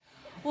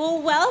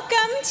Well,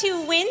 welcome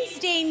to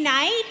Wednesday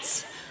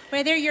night.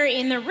 Whether you're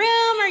in the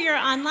room or you're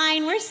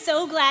online, we're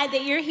so glad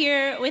that you're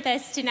here with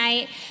us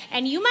tonight.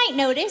 And you might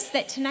notice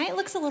that tonight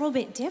looks a little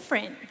bit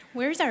different.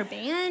 Where's our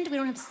band? We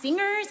don't have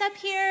singers up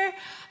here.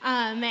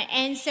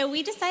 And so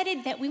we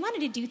decided that we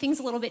wanted to do things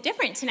a little bit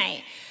different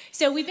tonight.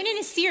 So we've been in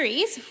a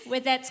series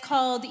that's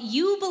called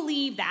You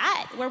Believe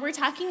That, where we're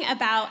talking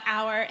about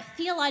our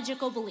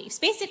theological beliefs,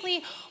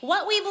 basically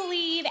what we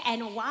believe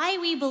and why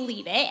we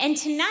believe it. And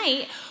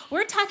tonight,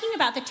 we're talking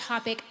about the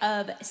topic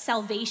of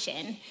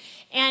salvation.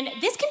 And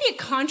this can be a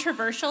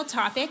controversial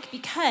topic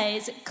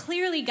because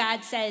clearly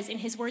God says in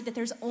his word that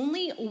there's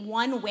only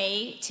one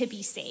way to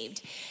be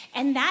saved.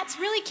 And that's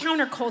really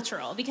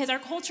countercultural because our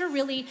culture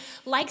really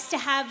likes to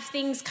have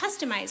things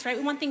customized, right?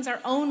 We want things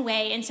our own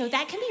way. And so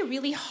that can be a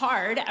really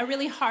hard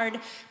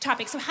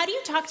topic. So how do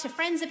you talk to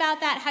friends about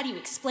that? How do you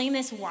explain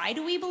this? Why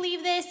do we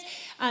believe this?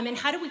 And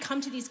how do we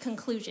come to these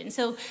conclusions?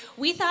 So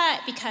we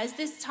thought because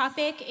this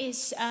topic is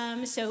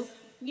so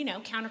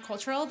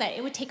countercultural that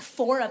it would take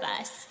four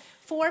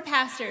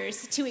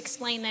pastors to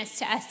explain this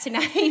to us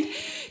tonight.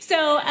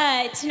 So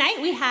tonight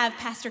we have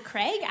Pastor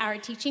Craig, our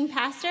teaching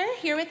pastor,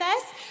 here with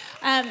us.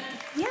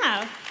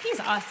 He's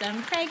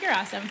awesome. Craig, you're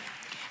awesome.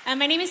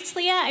 My name is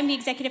Talia. I'm the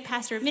executive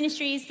pastor of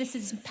ministries. This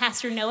is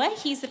Pastor Noah.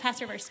 He's the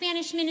pastor of our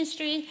Spanish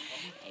ministry.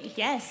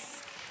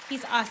 Yes,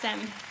 he's awesome.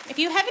 If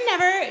you have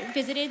never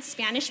visited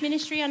Spanish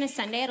ministry on a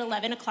Sunday at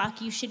 11 o'clock,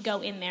 you should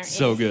go in there.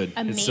 So good.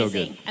 Amazing. It's so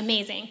good.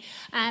 Amazing.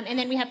 And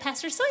then we have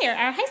Pastor Sawyer,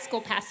 our high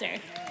school pastor.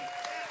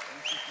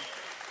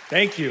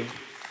 Thank you.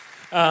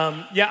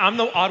 I'm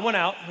the odd one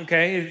out,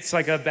 okay? It's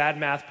like a bad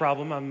math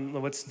problem.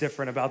 What's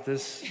different about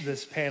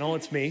this panel?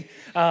 It's me. Is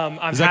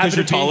that because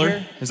you're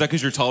taller? Is that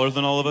because you're taller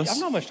than all of us? I'm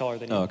not much taller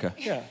than you. Oh, okay.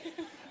 Yeah.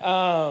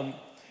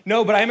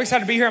 No, but I am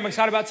excited to be here. I'm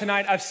excited about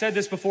tonight. I've said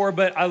this before,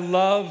 but I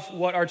love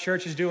what our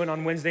church is doing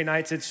on Wednesday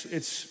nights.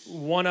 It's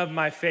one of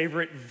my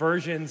favorite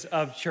versions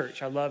of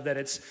church. I love that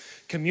it's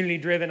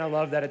community-driven. I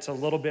love that it's a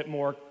little bit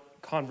more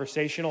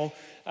conversational.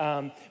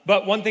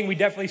 But one thing we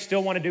definitely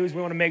still want to do is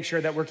we want to make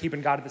sure that we're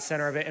keeping God at the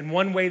center of it. And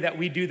one way that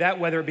we do that,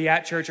 whether it be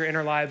at church or in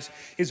our lives,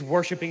 is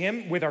worshiping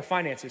him with our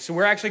finances. So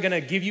we're actually going to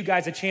give you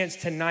guys a chance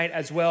tonight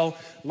as well,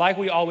 like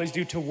we always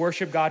do, to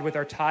worship God with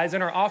our tithes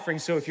and our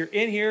offerings. So if you're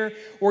in here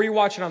or you're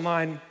watching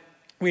online,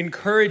 we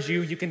encourage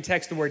you can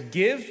text the word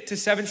GIVE to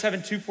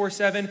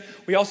 77247.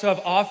 We also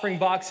have offering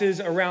boxes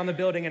around the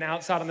building and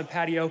outside on the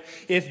patio.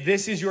 If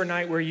this is your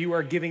night where you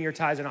are giving your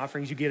tithes and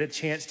offerings, you get a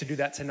chance to do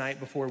that tonight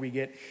before we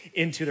get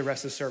into the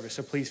rest of the service.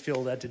 So please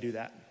feel led to do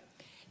that.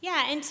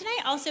 Yeah, and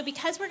tonight also,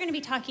 because we're going to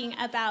be talking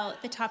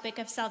about the topic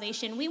of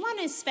salvation, we want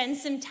to spend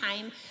some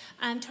time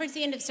towards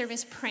the end of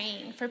service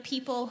praying for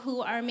people who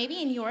are maybe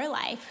in your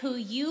life, who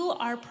you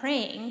are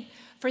praying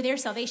for their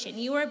salvation.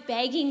 You are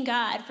begging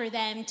God for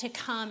them to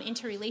come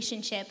into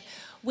relationship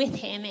with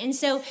him. And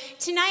so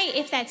tonight,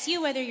 if that's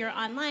you, whether you're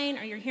online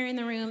or you're here in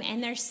the room,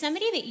 and there's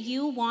somebody that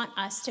you want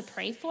us to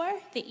pray for,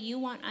 that you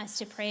want us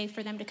to pray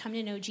for them to come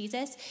to know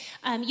Jesus,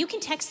 you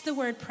can text the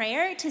word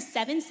prayer to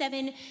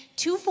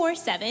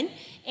 77247.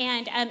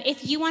 And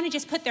if you want to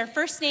just put their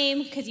first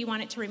name because you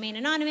want it to remain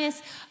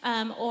anonymous,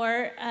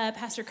 or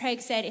Pastor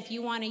Craig said, if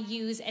you want to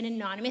use an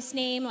anonymous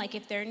name, like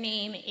if their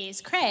name is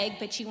Craig,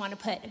 but you want to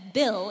put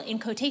Bill in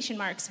quotation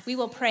marks, we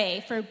will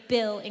pray for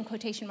Bill in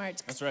quotation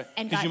marks. That's right.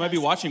 Because you might be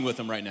watching with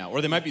them right now,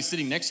 or they might be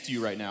sitting next to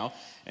you right now,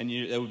 and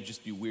that would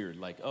just be weird.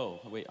 Like,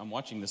 oh, wait, I'm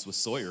watching this with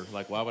Sawyer.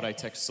 Like, why would I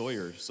text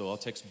Sawyer? So I'll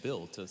text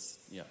Bill to,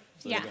 yeah.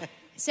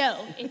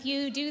 So if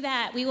you do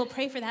that, we will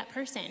pray for that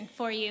person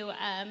for you,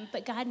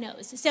 but God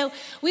knows. So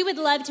we would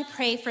love to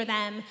pray for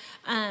them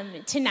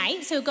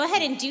tonight. So go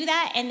ahead and do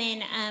that, and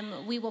then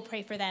we will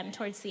pray for them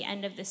towards the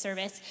end of the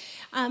service.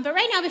 But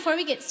right now, before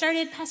we get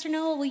started, Pastor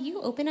Noah, will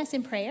you open us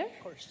in prayer? Of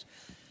course.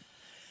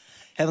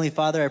 Heavenly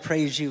Father, I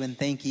praise you and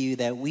thank you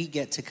that we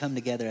get to come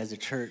together as a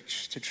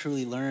church to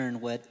truly learn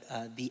what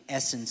the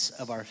essence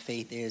of our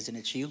faith is, and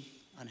it's you,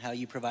 on how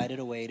you provided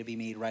a way to be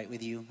made right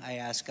with you. I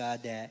ask,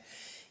 God, that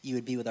you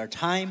would be with our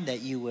time,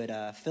 that you would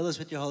fill us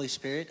with your Holy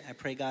Spirit. I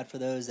pray, God, for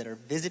those that are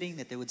visiting,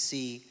 that they would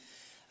see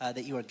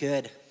that you are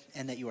good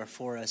and that you are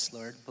for us,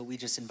 Lord. But we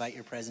just invite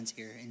your presence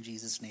here in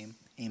Jesus' name.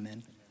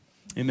 Amen.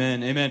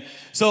 Amen, amen.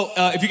 So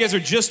if you guys are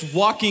just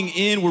walking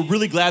in, we're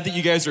really glad that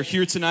you guys are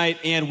here tonight,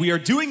 and we are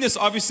doing this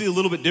obviously a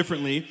little bit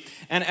differently.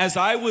 And as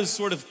I was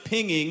sort of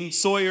pinging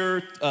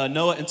Sawyer,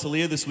 Noah, and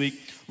Talia this week,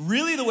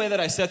 really the way that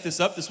I set this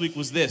up this week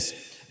was this,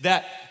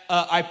 that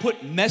I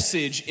put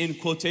message in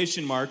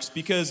quotation marks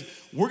because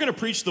we're going to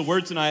preach the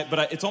word tonight,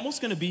 but it's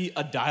almost going to be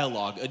a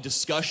dialogue, a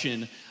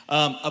discussion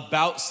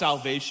about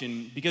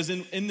salvation, because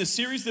in the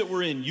series that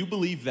we're in, You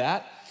Believe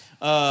That,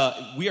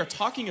 we are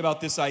talking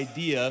about this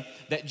idea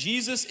that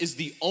Jesus is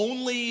the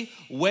only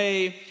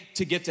way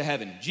to get to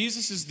heaven.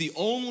 Jesus is the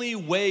only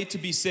way to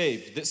be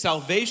saved. That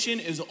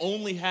salvation is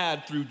only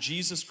had through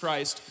Jesus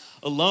Christ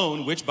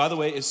alone, which, by the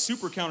way, is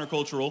super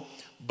countercultural,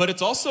 but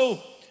it's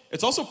also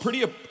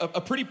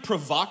a pretty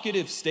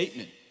provocative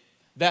statement.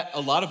 that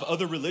a lot of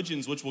other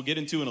religions, which we'll get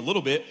into in a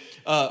little bit,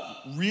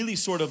 really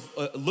sort of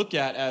look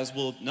at as,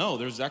 well, no,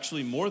 there's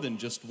actually more than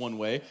just one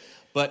way.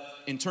 But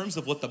in terms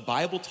of what the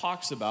Bible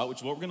talks about, which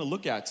is what we're going to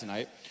look at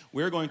tonight,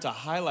 we're going to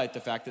highlight the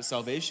fact that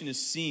salvation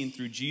is seen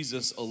through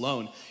Jesus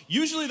alone.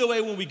 Usually the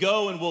way when we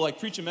go and we'll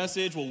preach a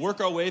message, we'll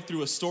work our way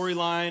through a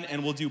storyline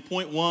and we'll do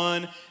point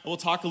 1, and we'll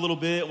talk a little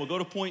bit, and we'll go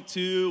to point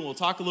 2, and we'll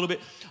talk a little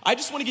bit. I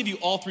just want to give you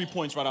all 3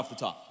 points right off the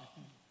top.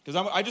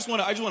 Because I just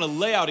want to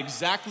lay out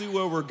exactly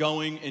where we're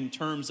going in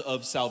terms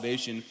of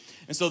salvation.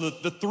 And so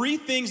the 3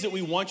 things that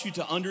we want you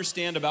to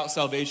understand about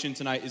salvation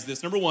tonight is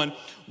this. Number 1,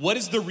 what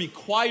is the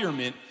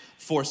requirement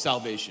for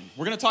salvation?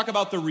 We're going to talk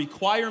about the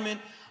requirement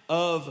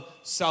of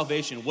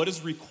salvation. What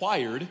is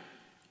required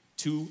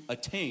to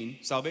attain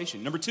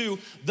salvation? Number 2,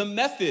 the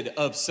method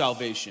of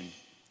salvation.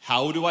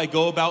 How do I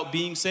go about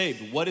being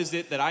saved? What is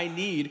it that I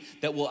need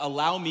that will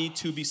allow me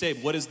to be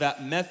saved? What is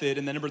that method?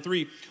 And then number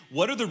 3,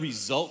 what are the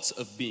results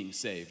of being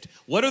saved?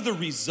 What are the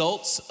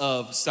results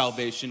of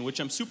salvation, which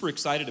I'm super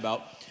excited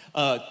about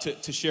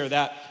to share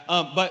that.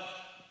 But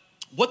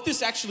what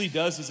this actually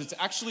does is it's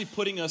actually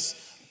putting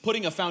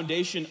a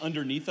foundation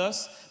underneath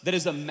us that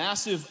is a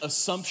massive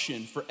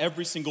assumption for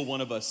every single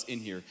one of us in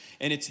here.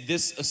 And it's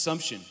this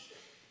assumption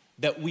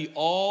that we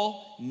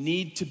all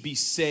need to be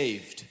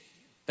saved.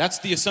 That's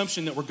the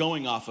assumption that we're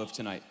going off of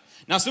tonight.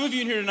 Now, some of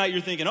you in here tonight,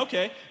 you're thinking,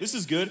 okay, this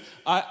is good.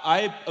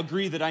 I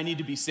agree that I need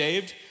to be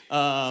saved,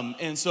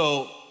 and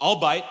so I'll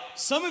bite.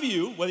 Some of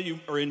you, whether you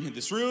are in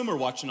this room or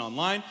watching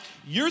online,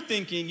 you're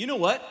thinking, you know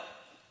what?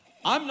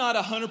 I'm not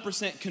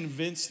 100%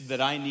 convinced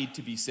that I need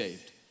to be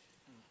saved.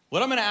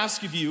 What I'm going to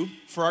ask of you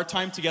for our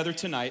time together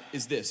tonight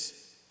is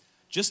this.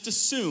 Just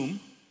assume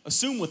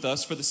with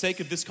us for the sake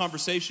of this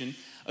conversation,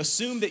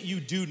 assume that you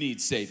do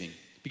need saving.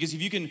 Because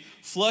if you can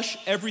flush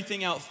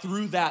everything out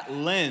through that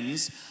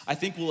lens, I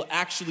think will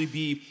actually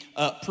be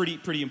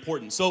pretty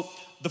important. So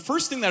the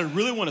first thing that I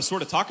really want to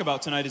sort of talk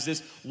about tonight is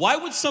this. Why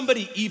would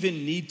somebody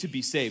even need to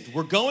be saved?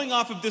 We're going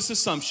off of this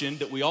assumption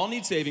that we all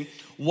need saving.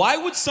 Why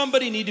would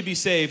somebody need to be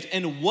saved?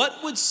 And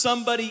what would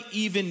somebody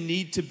even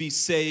need to be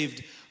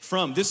saved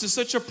from? This is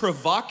such a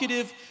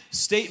provocative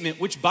statement,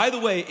 which, by the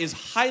way, is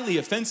highly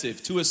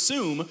offensive to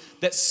assume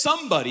that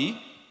somebody,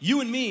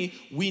 you and me,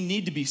 we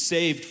need to be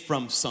saved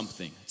from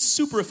something. It's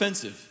super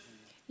offensive.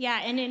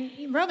 Yeah, and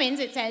in Romans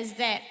it says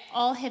that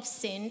all have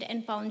sinned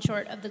and fallen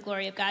short of the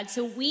glory of God.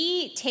 So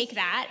we take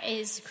that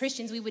as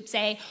Christians, we would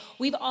say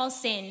we've all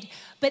sinned.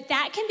 But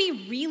that can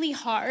be really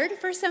hard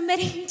for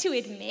somebody to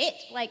admit.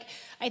 Like,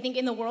 I think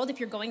in the world, if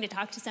you're going to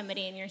talk to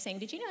somebody and you're saying,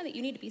 did you know that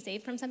you need to be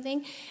saved from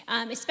something?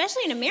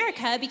 Especially in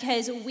America,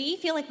 because we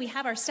feel like we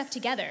have our stuff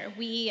together.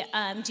 We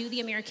do the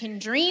American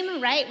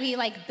dream, right? We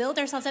build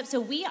ourselves up. So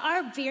we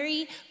are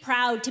very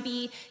proud to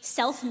be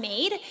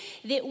self-made,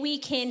 that we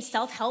can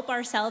self-help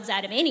ourselves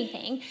out of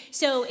anything.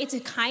 So it's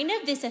a kind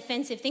of this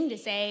offensive thing to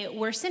say,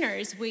 we're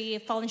sinners,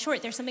 we've fallen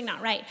short, there's something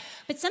not right.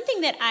 But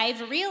something that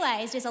I've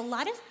realized is a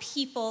lot of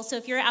people, so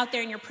if you're out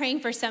there and you're praying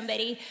for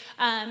somebody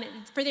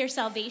for their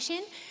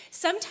salvation,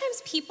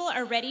 sometimes people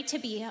are ready to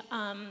be,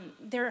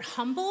 they're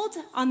humbled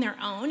on their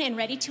own and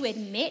ready to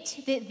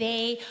admit that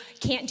they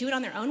can't do it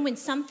on their own when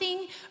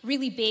something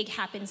really big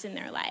happens in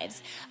their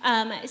lives.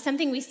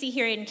 Something we see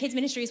here in kids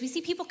ministries, we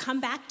see people come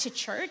back to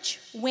church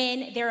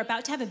when they're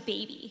about to have a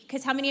baby.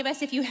 Because how many of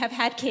us, if you have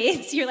had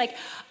kids, you're like,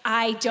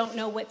 I don't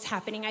know what's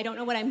happening. I don't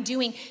know what I'm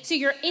doing. So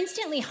you're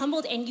instantly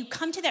humbled and you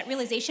come to that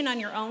realization on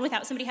your own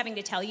without somebody having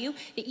to tell you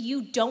that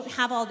you don't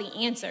have all the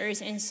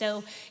answers. And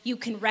so you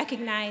can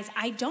recognize,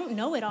 I don't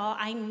know it all.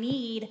 I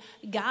need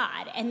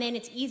God. And then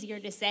it's easier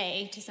to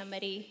say to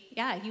somebody,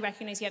 yeah, you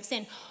recognize you have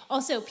sin.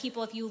 Also,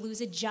 people, if you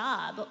lose a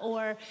job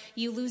or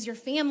you lose your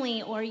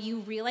family or you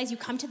realize you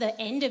come to the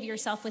end of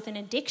yourself with an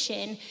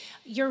addiction,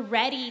 you're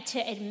ready to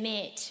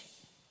admit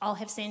all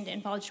have sinned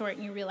and fallen short,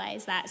 and you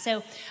realize that.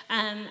 So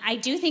I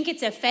do think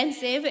it's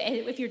offensive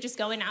if you're just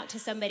going out to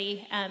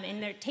somebody,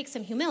 and there takes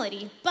some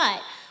humility, but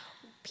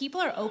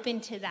people are open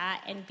to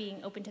that and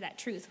being open to that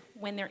truth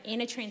when they're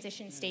in a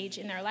transition stage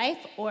in their life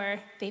or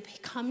they've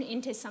come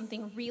into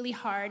something really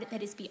hard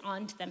that is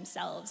beyond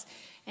themselves,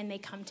 and they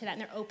come to that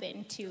and they're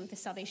open to the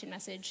salvation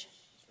message.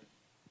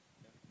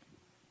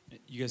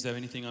 You guys have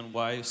anything on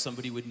why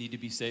somebody would need to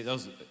be saved? That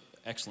was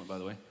excellent, by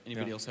the way.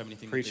 Anybody else have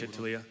anything? Preach it,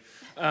 Talia.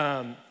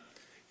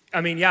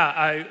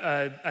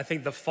 I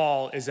think the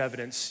fall is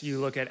evidence.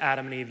 You look at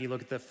Adam and Eve, you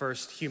look at the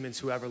first humans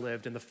who ever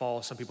lived, and the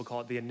fall, some people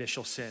call it the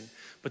initial sin.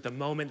 But the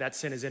moment that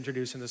sin is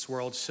introduced in this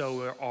world,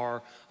 so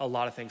are a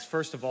lot of things.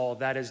 First of all,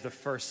 that is the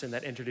first sin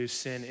that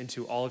introduced sin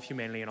into all of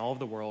humanity and all of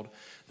the world.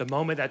 The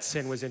moment that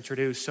sin was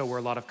introduced, so were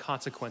a lot of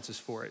consequences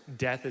for it.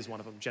 Death is one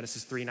of them.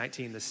 Genesis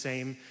 3:19, the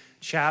same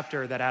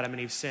chapter that Adam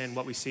and Eve sinned,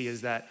 what we see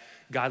is that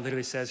God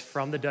literally says,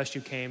 from the dust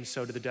you came,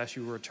 so to the dust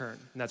you will return.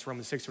 And that's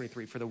Romans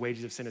 6:23, for the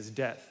wages of sin is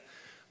death.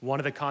 One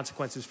of the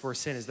consequences for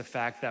sin is the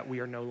fact that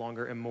we are no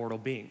longer immortal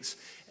beings.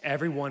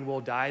 Everyone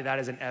will die. That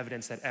is an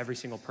evidence that every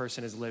single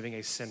person is living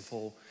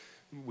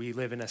we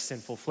live in a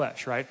sinful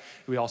flesh, right?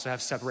 We also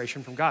have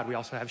separation from God. We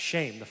also have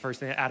shame. The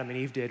first thing that Adam and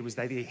Eve did was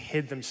that they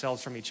hid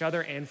themselves from each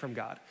other and from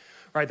God.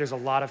 right? There's a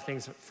lot of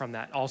things from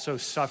that. Also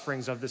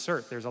sufferings of this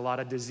earth. There's a lot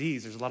of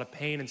disease. There's a lot of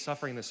pain and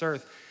suffering in this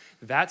earth.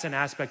 That's an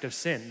aspect of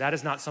sin. That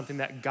is not something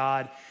that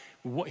God,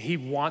 he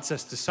wants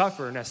us to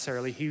suffer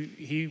necessarily.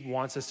 He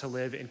wants us to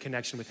live in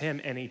connection with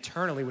him. And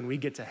eternally, when we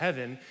get to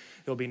heaven,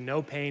 there'll be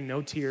no pain,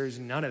 no tears,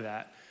 none of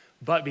that.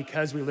 But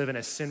because we live in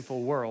a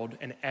sinful world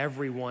and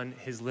everyone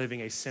is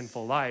living a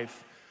sinful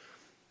life,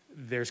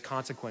 there's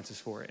consequences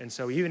for it. And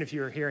so even if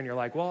you're here and you're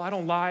like, well, I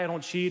don't lie, I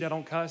don't cheat, I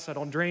don't cuss, I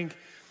don't drink,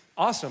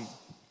 awesome.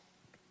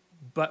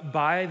 But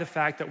by the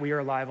fact that we are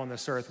alive on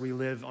this earth, we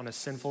live on a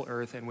sinful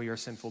earth and we are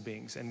sinful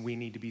beings, and we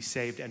need to be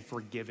saved and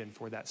forgiven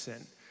for that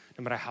sin,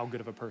 no matter how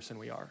good of a person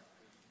we are.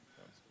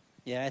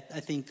 Yeah, I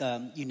think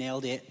you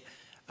nailed it.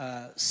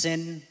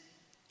 Sin,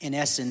 in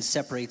essence,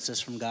 separates us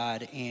from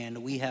God,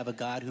 and we have a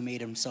God who made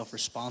himself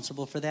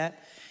responsible for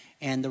that.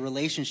 And the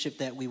relationship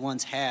that we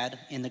once had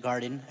in the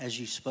garden, as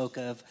you spoke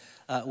of,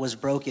 was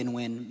broken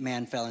when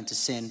man fell into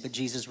sin, but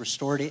Jesus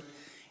restored it,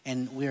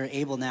 and we're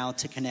able now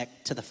to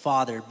connect to the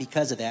Father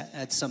because of that.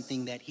 That's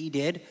something that he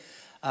did,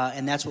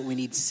 and that's what we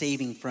need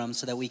saving from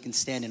so that we can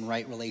stand in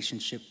right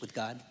relationship with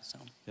God. So.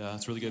 Yeah,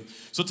 that's really good.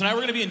 So tonight we're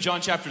going to be in John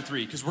chapter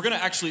 3 because we're going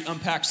to actually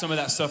unpack some of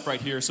that stuff right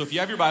here. So if you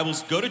have your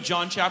Bibles, go to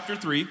John chapter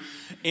 3.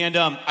 And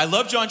I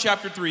love John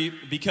chapter 3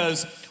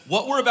 because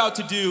what we're about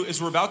to do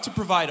is we're about to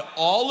provide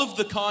all of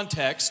the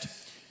context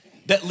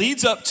that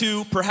leads up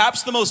to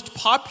perhaps the most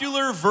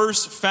popular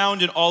verse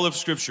found in all of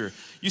Scripture.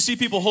 You see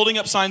people holding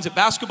up signs at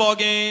basketball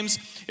games.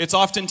 It's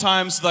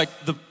oftentimes like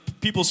the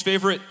people's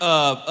favorite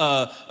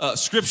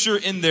scripture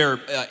in their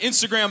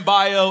Instagram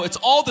bio. It's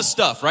all the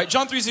stuff, right?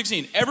 John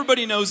 3:16,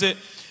 everybody knows it.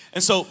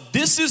 And so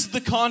this is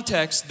the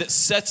context that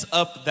sets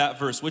up that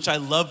verse, which I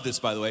love this,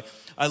 by the way.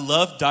 I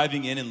love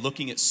diving in and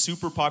looking at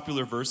super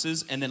popular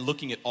verses and then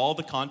looking at all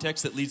the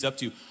context that leads up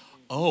to,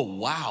 oh,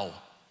 wow.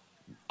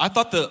 I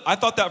thought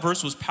that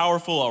verse was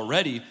powerful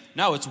already.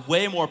 Now it's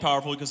way more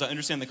powerful because I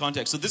understand the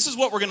context. So this is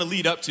what we're going to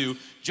lead up to.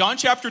 John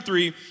chapter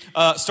 3,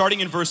 starting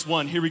in verse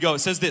 1. Here we go. It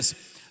says this.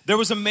 There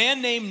was a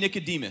man named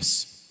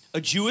Nicodemus, a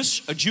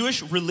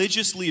Jewish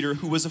religious leader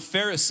who was a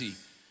Pharisee.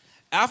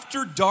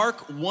 After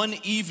dark one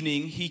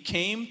evening, he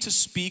came to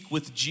speak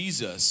with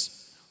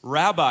Jesus.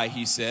 Rabbi,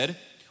 he said,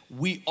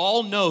 we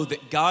all know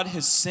that God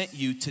has sent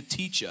you to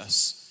teach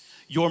us.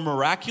 Your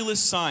miraculous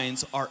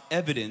signs are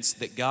evidence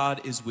that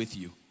God is with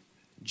you.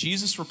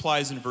 Jesus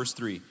replies in verse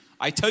 3,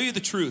 I tell you the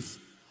truth,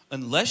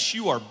 unless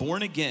you are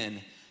born again,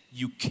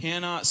 you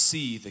cannot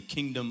see the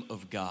kingdom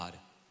of God.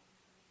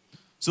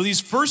 So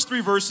these first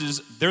 3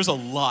 verses, there's a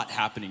lot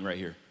happening right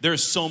here.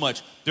 There's so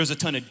much. There's a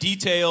ton of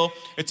detail.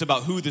 It's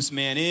about who this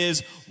man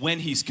is, when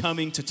he's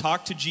coming to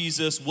talk to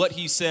Jesus, what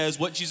he says,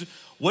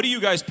 what are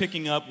you guys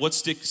picking up? What's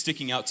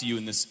sticking out to you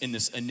in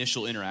this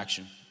initial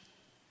interaction?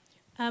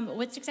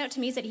 What sticks out to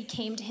me is that he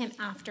came to him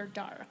after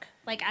dark.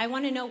 Like, I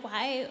want to know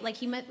why,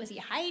 was he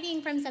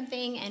hiding from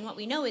something? And what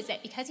we know is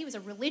that because he was a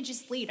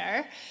religious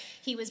leader,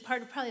 he was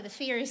part of probably the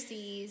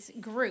Pharisees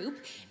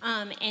group.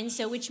 And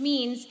so, which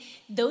means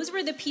those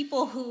were the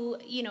people who,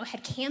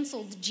 had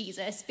canceled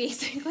Jesus.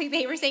 Basically,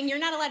 they were saying, you're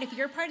not allowed, if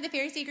you're part of the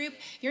Pharisee group,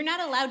 you're not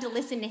allowed to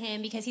listen to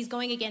him because he's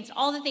going against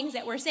all the things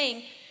that we're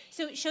saying.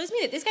 So it shows me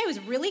that this guy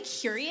was really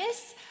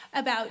curious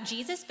about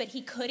Jesus, but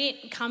he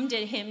couldn't come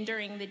to him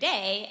during the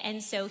day.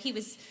 And so he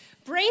was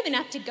brave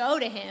enough to go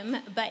to him,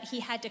 but he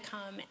had to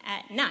come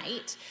at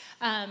night.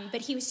 But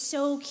he was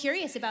so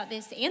curious about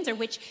this answer,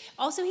 which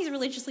also he's a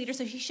religious leader,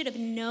 so he should have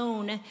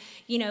known,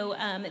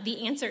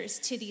 the answers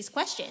to these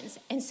questions.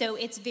 And so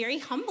it's very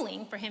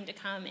humbling for him to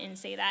come and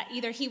say that.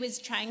 Either he was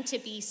trying to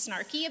be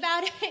snarky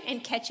about it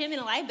and catch him in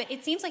a lie, but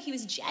it seems like he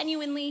was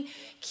genuinely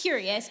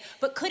curious,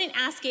 but couldn't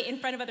ask it in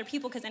front of other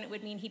people because then it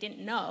would mean he didn't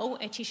know,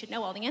 and he should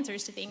know all the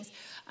answers to things.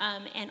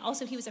 And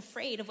also he was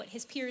afraid of what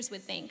his peers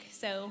would think,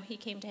 so he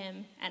came to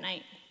him at night.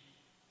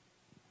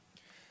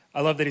 I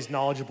love that he's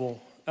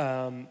knowledgeable.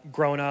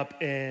 Growing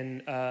up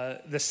in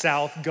the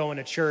South, going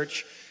to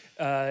church,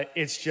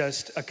 it's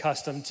just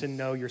accustomed to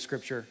know your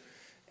scripture.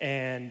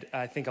 And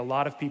I think a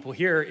lot of people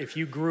here, if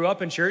you grew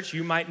up in church,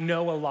 you might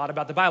know a lot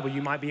about the Bible.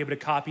 You might be able to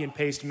copy and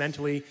paste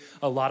mentally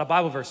a lot of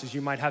Bible verses.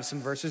 You might have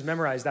some verses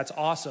memorized. That's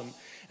awesome.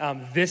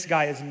 This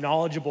guy is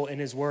knowledgeable in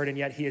his word, and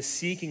yet he is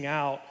seeking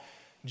out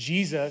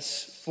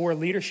Jesus for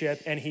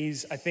leadership. And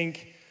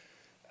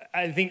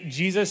I think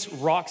Jesus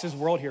rocks his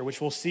world here, which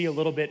we'll see a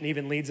little bit and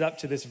even leads up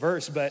to this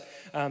verse. But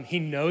he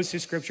knows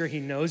his scripture. He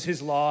knows his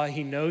law.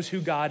 He knows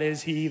who God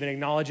is. He even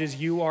acknowledges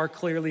you are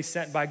clearly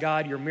sent by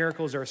God. Your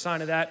miracles are a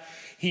sign of that.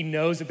 He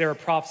knows that there are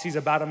prophecies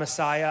about a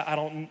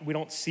Messiah. We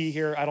don't see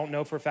here. I don't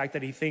know for a fact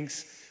that he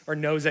thinks or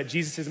knows that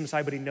Jesus is the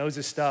Messiah, but he knows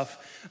his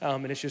stuff.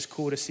 And it's just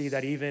cool to see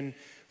that even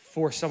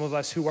for some of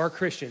us who are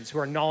Christians, who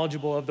are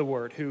knowledgeable of the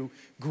word, who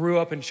grew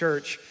up in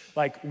church,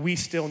 we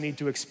still need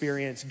to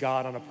experience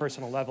God on a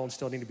personal level and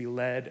still need to be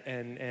led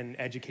and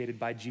educated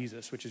by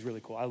Jesus, which is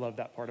really cool. I love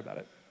that part about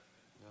it.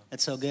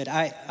 That's so good.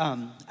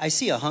 I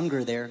see a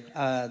hunger there.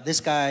 This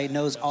guy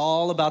knows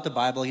all about the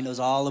Bible. He knows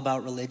all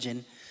about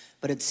religion,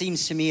 but it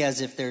seems to me as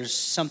if there's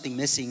something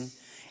missing.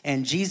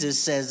 And Jesus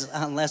says,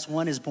 unless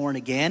one is born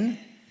again,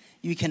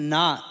 you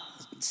cannot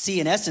see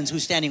in essence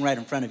who's standing right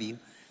in front of you.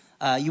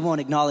 You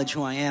won't acknowledge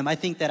who I am. I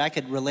think that I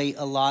could relate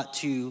a lot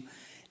to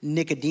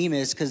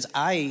Nicodemus because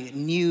I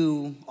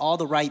knew all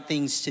the right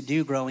things to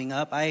do growing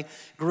up. I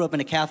grew up in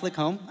a Catholic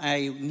home.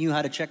 I knew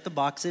how to check the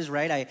boxes,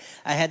 right?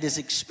 I had this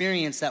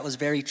experience that was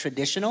very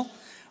traditional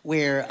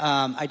where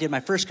I did my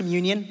first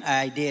communion,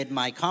 I did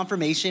my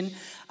confirmation,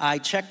 I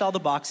checked all the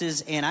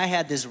boxes, and I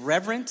had this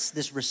reverence,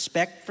 this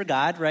respect for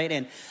God, right?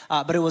 And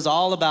but it was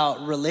all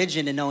about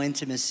religion and no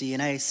intimacy,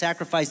 and I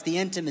sacrificed the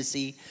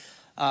intimacy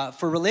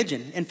for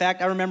religion. In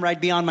fact, I remember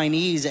I'd be on my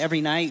knees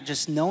every night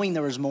just knowing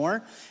there was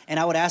more, and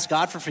I would ask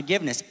God for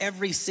forgiveness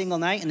every single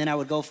night, and then I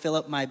would go fill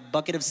up my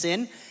bucket of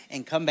sin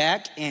and come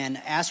back and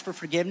ask for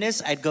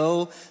forgiveness. I'd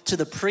go to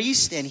the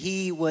priest, and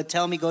he would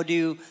tell me, go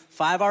do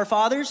 5 Our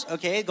Fathers.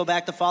 Okay, go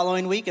back the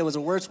following week. It was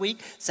a worse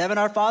week. 7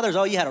 Our Fathers.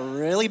 Oh, you had a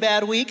really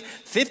bad week.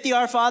 50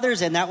 Our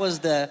Fathers, and that was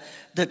the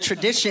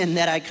tradition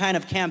that I kind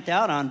of camped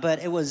out on,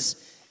 but it was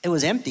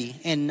empty,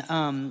 and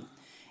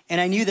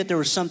I knew that there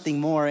was something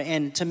more.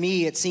 And to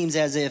me, it seems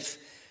as if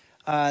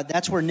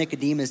that's where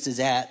Nicodemus is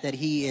at, that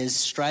he is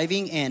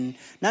striving, and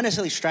not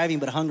necessarily striving,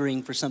 but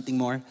hungering for something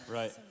more.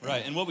 Right.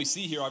 And what we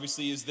see here,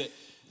 obviously, is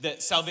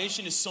that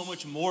salvation is so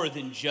much more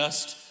than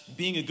just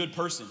being a good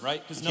person,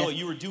 right? Because Noah,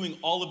 you were doing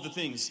all of the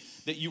things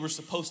that you were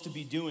supposed to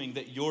be doing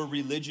that your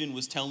religion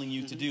was telling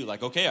you to do.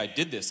 Like, okay, I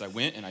did this. I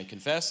went and I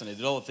confessed and I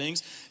did all the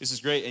things. This is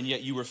great. And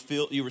yet you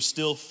were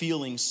still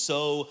feeling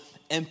so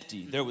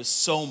empty. There was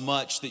so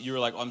much that you were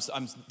like,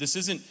 this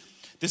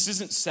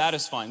isn't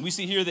satisfying. We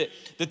see here that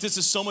this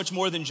is so much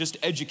more than just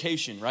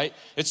education, right?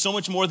 It's so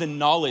much more than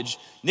knowledge.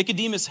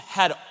 Nicodemus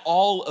had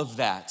all of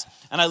that.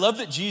 And I love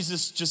that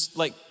Jesus just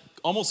like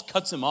almost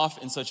cuts him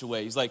off in such a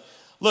way. He's like,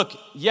 look,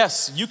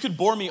 yes, you could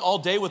bore me all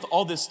day with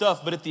all this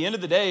stuff, but at the end of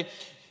the day,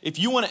 if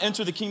you want to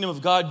enter the kingdom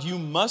of God, you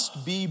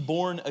must be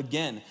born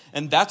again.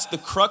 And that's the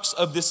crux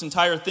of this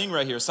entire thing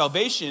right here.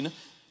 Salvation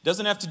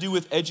doesn't have to do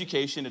with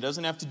education. It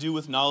doesn't have to do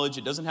with knowledge.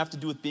 It doesn't have to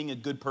do with being a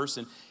good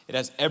person. It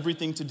has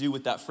everything to do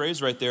with that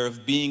phrase right there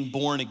of being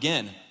born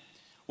again,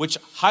 which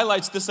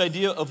highlights this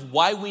idea of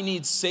why we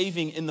need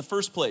saving in the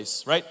first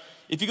place, right?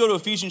 If you go to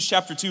Ephesians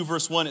chapter 2,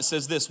 verse 1, it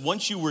says this: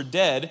 once you were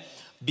dead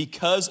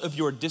because of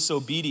your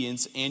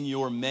disobedience and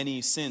your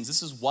many sins.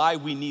 This is why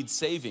we need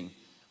saving.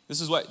 This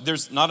is why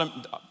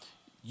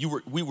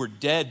we were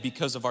dead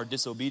because of our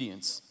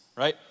disobedience,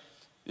 right?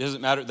 It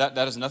doesn't matter. That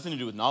has nothing to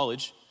do with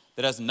knowledge.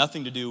 That has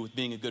nothing to do with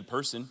being a good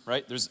person,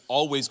 right? There's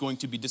always going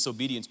to be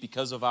disobedience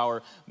because of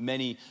our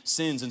many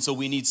sins. And so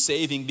we need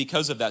saving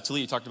because of that.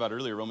 Talia talked about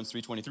earlier, Romans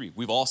 3:23.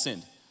 We've all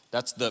sinned.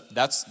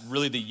 That's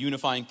really the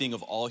unifying thing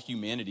of all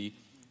humanity.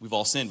 We've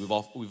all sinned.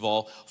 We've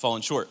all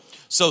fallen short.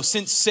 So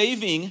since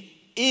saving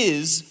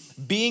is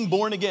being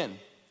born again,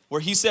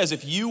 where he says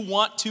if you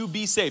want to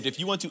be saved, if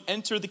you want to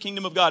enter the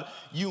kingdom of God,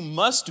 you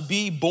must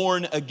be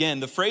born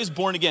again. The phrase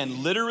born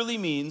again literally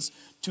means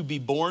to be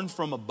born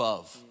from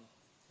above.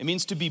 It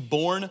means to be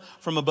born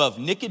from above.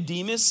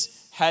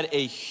 Nicodemus had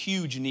a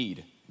huge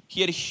need.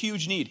 He had a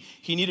huge need.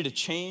 He needed a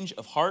change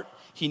of heart.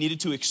 He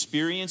needed to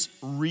experience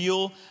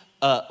real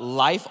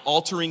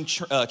life-altering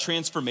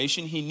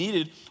transformation. He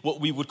needed what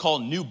we would call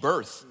new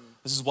birth.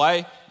 This is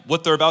why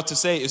what they're about to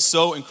say is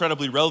so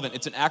incredibly relevant.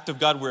 It's an act of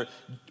God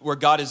where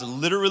God is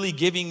literally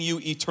giving you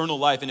eternal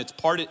life, and it's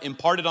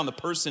imparted on the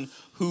person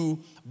who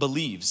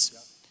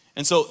believes.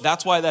 And so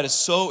that's why that is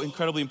so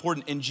incredibly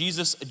important, and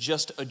Jesus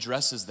just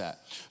addresses that.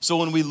 So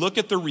when we look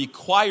at the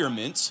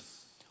requirement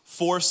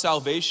for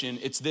salvation,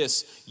 it's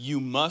this: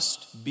 you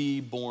must be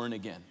born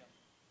again.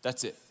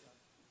 That's it.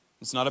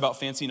 It's not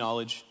about fancy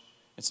knowledge.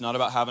 It's not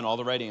about having all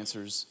the right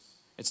answers.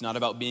 It's not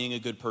about being a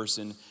good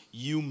person.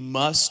 You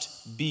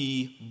must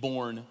be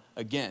born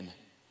again.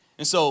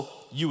 And so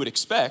you would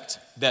expect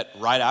that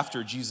right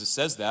after Jesus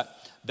says that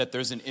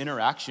there's an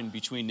interaction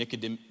between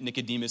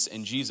Nicodemus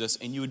and Jesus,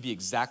 and you would be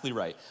exactly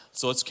right.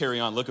 So let's carry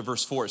on. Look at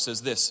verse 4. It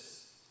says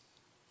this: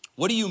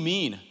 "What do you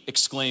mean?"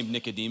 exclaimed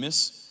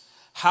Nicodemus.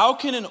 "How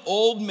can an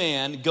old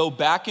man go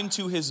back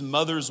into his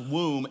mother's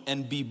womb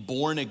and be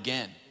born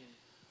again?"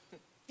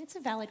 It's a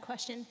valid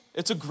question.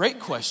 It's a great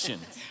question,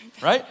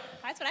 right?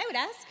 That's what I would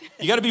ask.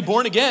 You got to be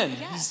born again.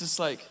 Yeah. He's just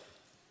like,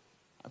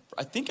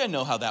 I think I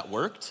know how that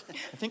worked.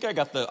 I think I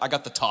got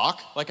the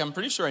talk. Like, I'm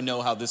pretty sure I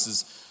know how this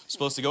is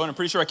supposed to go, and I'm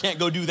pretty sure I can't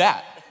go do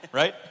that,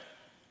 right?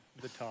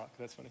 The talk,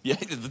 that's funny. Yeah,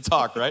 the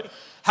talk, right?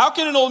 How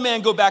can an old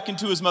man go back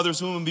into his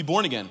mother's womb and be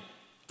born again?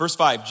 Verse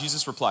 5,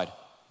 Jesus replied,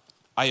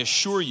 "I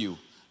assure you,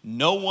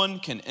 no one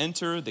can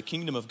enter the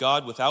kingdom of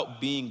God without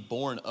being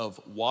born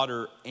of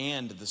water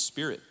and the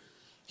Spirit.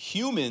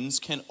 Humans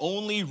can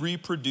only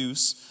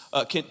reproduce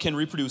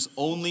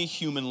only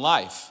human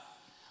life,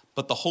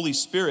 but the Holy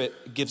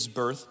Spirit gives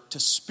birth to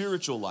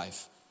spiritual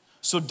life.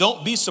 So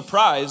don't be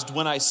surprised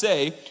when I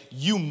say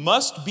you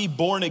must be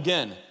born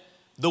again.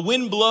 The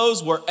wind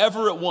blows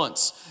wherever it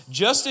wants,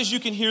 just as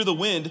you can hear the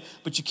wind,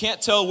 but you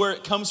can't tell where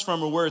it comes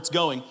from or where it's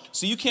going.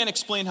 So you can't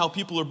explain how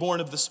people are born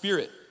of the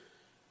Spirit."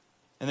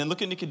 And then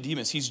look at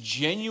Nicodemus. He's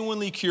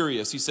genuinely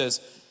curious. He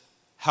says,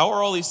 "How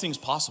are all these things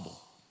possible?"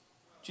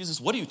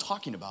 Jesus, what are you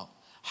talking about?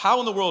 How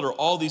in the world are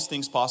all these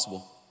things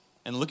possible?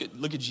 And look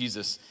at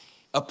Jesus.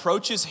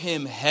 Approaches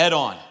him head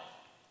on.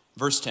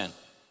 Verse 10.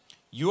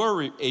 You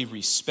are a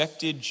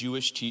respected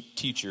Jewish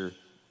teacher,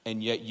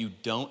 and yet you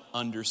don't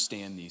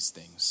understand these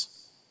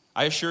things.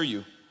 I assure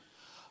you,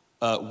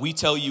 we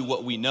tell you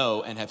what we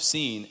know and have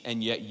seen,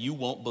 and yet you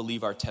won't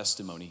believe our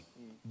testimony.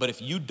 But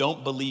if you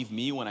don't believe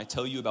me when I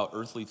tell you about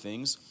earthly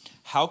things,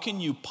 how can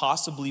you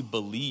possibly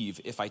believe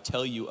if I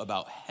tell you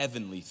about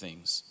heavenly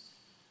things?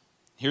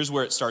 Here's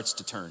where it starts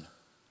to turn.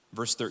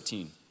 Verse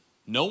 13.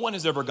 No one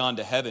has ever gone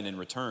to heaven and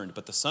returned,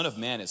 but the Son of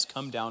Man has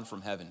come down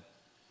from heaven.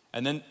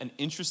 And then an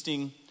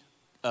interesting,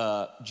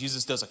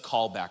 Jesus does a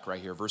callback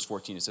right here. Verse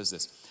 14, it says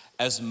this.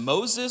 As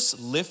Moses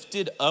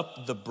lifted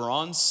up the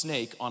bronze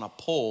snake on a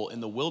pole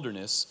in the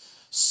wilderness,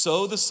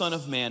 so the Son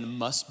of Man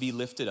must be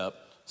lifted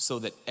up, so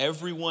that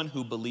everyone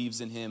who believes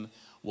in him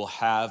will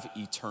have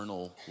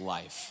eternal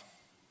life.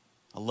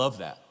 I love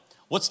that.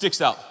 What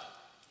sticks out?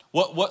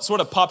 What sort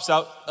of pops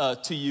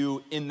out to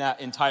you in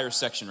that entire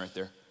section right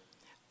there?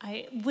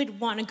 I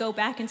would want to go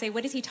back and say,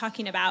 what is he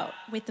talking about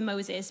with the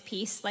Moses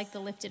piece, like the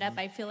lifted up?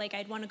 I feel like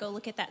I'd want to go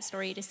look at that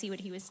story to see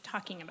what he was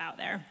talking about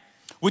there.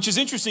 Which is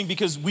interesting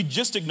because we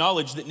just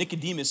acknowledged that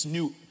Nicodemus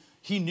knew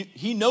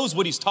he knows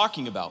what he's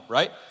talking about,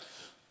 right?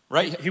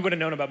 Right? He would have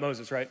known about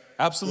Moses, right?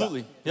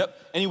 Absolutely. Yeah. Yep.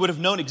 And he would have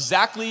known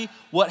exactly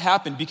what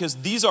happened because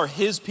these are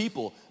his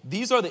people.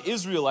 These are the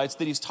Israelites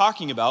that he's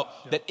talking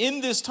about that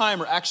in this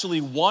time are actually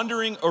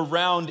wandering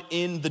around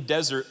in the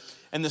desert.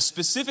 And the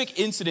specific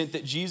incident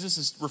that Jesus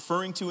is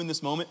referring to in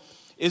this moment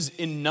is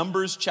in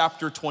Numbers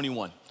chapter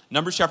 21.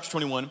 Numbers chapter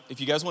 21.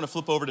 If you guys want to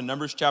flip over to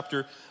Numbers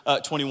chapter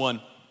 21,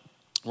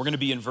 we're going to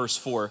be in verse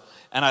 4.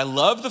 And I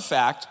love the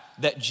fact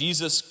that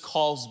Jesus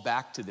calls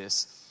back to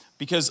this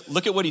because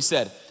look at what he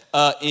said.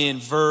 In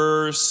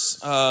verse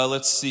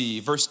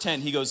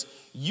 10, he goes,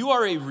 you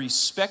are a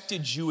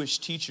respected Jewish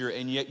teacher,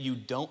 and yet you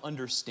don't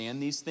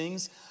understand these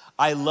things.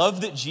 I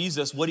love that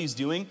Jesus, what he's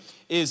doing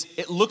is,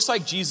 it looks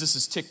like Jesus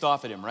is ticked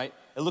off at him, right?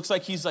 It looks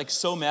like he's like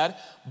so mad,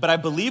 but I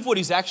believe what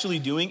he's actually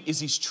doing is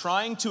he's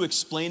trying to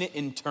explain it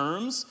in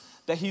terms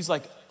that he's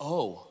like,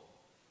 oh,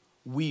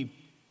 we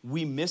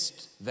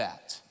missed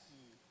that.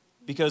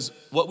 Because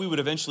what we would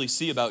eventually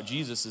see about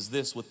Jesus is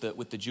this with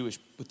the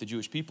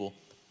Jewish people.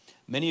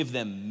 Many of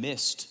them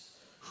missed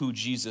who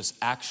Jesus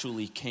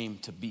actually came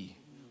to be,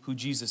 who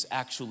Jesus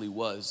actually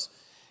was.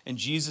 And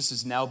Jesus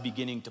is now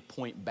beginning to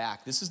point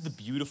back. This is the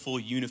beautiful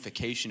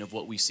unification of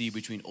what we see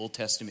between Old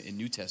Testament and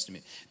New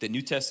Testament. That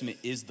New Testament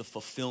is the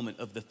fulfillment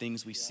of the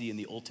things we see in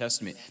the Old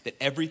Testament. That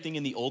everything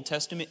in the Old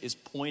Testament is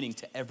pointing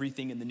to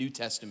everything in the New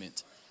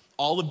Testament.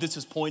 All of this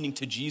is pointing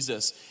to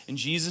Jesus, and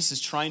Jesus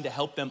is trying to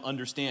help them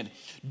understand.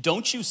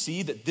 Don't you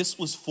see that this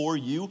was for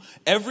you?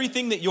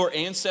 Everything that your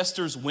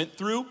ancestors went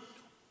through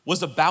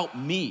was about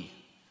me,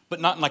 but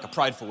not in like a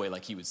prideful way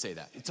like he would say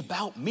that. It's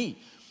about me.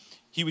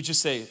 He would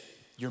just say,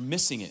 you're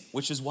missing it,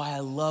 which is why I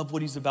love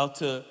what he's about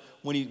to,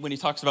 when he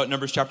talks about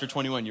Numbers chapter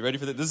 21. You ready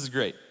for that? This is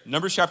great.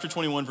 Numbers chapter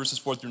 21, verses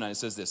 4 through 9, it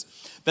says this.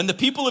 Then the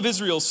people of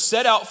Israel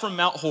set out from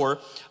Mount Hor.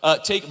 By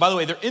the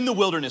way, they're in the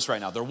wilderness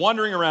right now. They're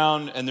wandering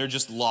around and they're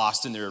just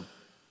lost and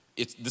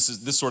this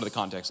is sort of the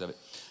context of it.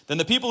 Then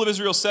the people of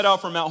Israel set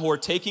out from Mount Hor,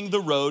 taking the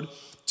road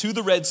to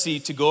the Red Sea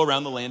to go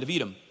around the land of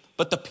Edom.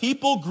 But the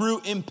people grew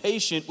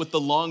impatient with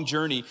the long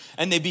journey,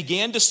 and they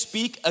began to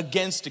speak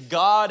against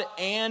God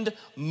and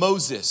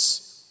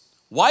Moses.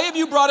 Why have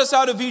you brought us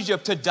out of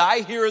Egypt to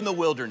die here in the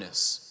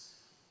wilderness?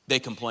 They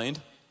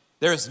complained.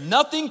 There is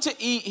nothing to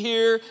eat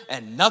here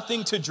and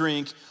nothing to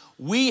drink.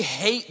 We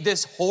hate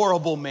this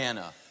horrible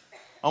manna.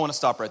 I want to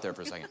stop right there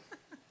for a second.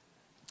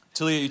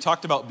 Talia, you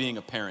talked about being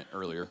a parent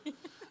earlier,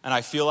 and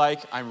I feel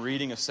like I'm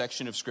reading a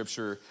section of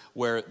scripture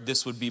where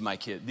this would be my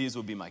kid. These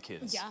would be my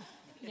kids.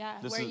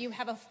 Yeah, where you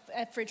have a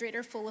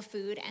refrigerator full of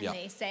food and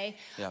they say,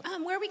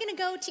 where are we going to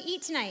go to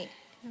eat tonight?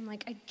 And I'm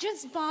like, I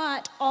just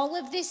bought all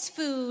of this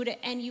food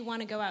and you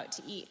want to go out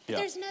to eat. But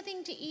there's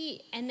nothing to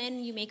eat. And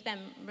then you make them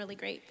really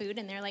great food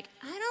and they're like,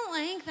 I don't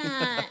like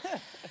that.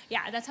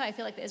 That's how I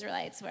feel like the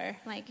Israelites were.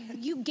 Like,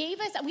 you gave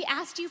us, we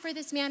asked you for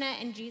this manna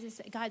and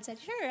God said,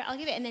 sure, I'll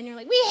give it. And then you're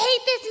like, we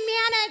hate this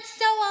manna, it's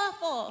so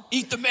awful.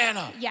 Eat the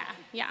manna.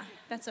 Yeah,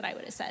 that's what I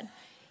would have said.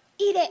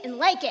 Eat it and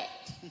like it.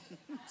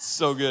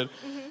 So good.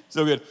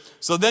 So good.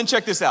 So then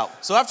check this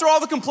out. So after all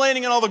the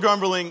complaining and all the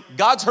grumbling,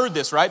 God's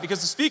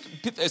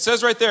it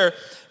says right there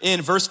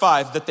in verse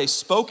 5 that they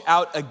spoke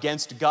out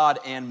against God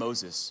and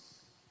Moses.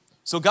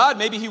 So God,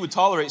 maybe he would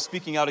tolerate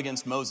speaking out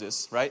against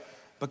Moses, right?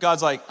 But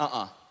God's like,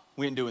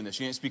 we ain't doing this.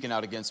 You ain't speaking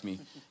out against me.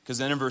 Because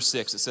then in verse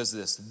 6, it says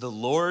this, the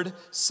Lord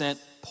sent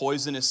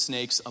poisonous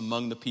snakes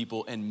among the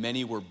people and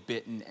many were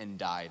bitten and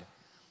died.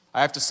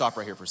 I have to stop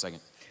right here for a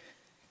second.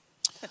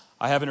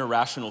 I have an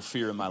irrational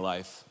fear in my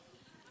life.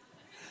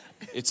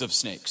 It's of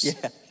snakes.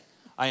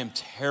 I am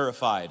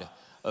terrified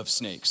of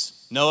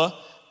snakes. Noah,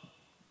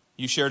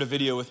 you shared a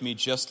video with me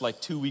just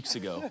like 2 weeks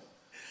ago.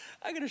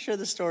 I'm going to share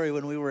the story.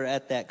 When we were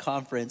at that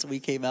conference, we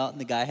came out and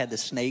the guy had the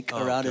snake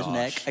around his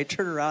neck. I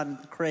turned around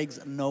and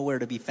Craig's nowhere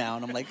to be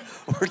found. I'm like,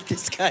 where'd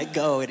this guy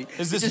go? And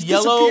Is this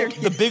yellow,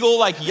 the big old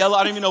like yellow,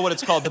 I don't even know what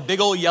it's called, the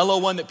big old yellow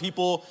one that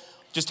people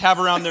just have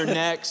around their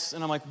necks?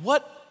 And I'm like,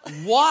 what?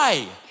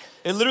 Why?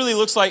 It literally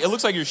looks like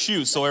your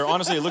shoes, Sawyer.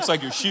 Honestly, it looks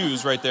like your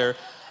shoes right there.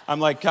 I'm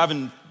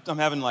having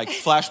like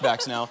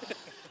flashbacks now.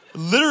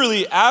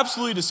 Literally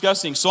absolutely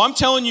disgusting. So I'm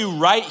telling you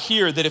right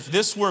here that if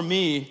this were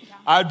me,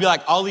 I'd be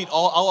like, I'll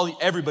eat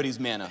everybody's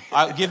manna.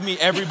 Give me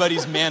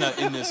everybody's manna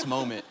in this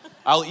moment.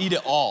 I'll eat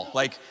it all.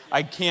 Like,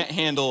 I can't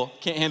handle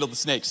the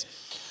snakes.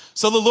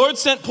 So the Lord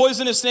sent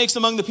poisonous snakes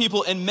among the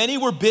people, and many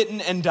were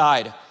bitten and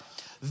died.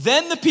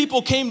 Then the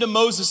people came to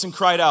Moses and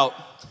cried out,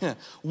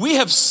 we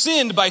have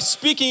sinned by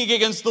speaking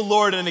against the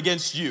Lord and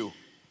against you.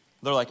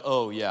 They're like,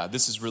 oh yeah,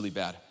 this is really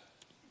bad.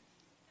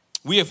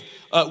 We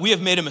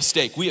have made a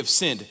mistake. We have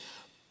sinned.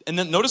 And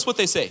then notice what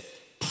they say.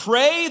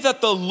 Pray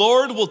that the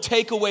Lord will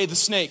take away the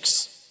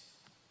snakes.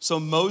 So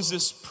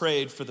Moses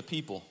prayed for the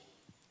people.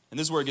 And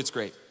this is where it gets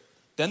great.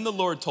 Then the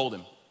Lord told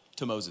him,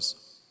 to Moses,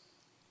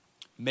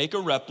 make a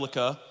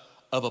replica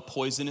of a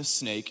poisonous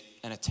snake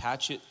and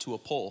attach it to a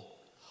pole.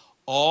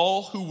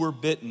 All who were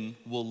bitten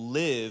will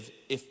live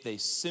if they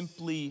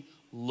simply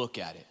look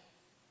at it.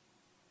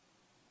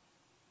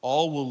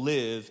 All will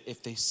live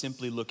if they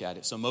simply look at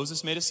it. So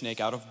Moses made a snake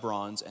out of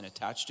bronze and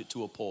attached it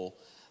to a pole.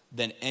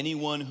 Then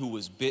anyone who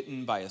was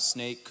bitten by a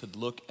snake could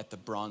look at the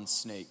bronze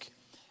snake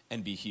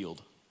and be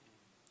healed.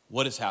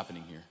 What is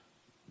happening here?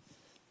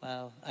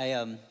 Wow,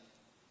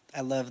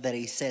 I love that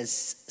he says,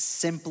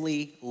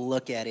 simply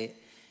look at it.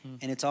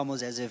 And it's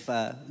almost as if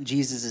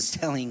Jesus is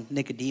telling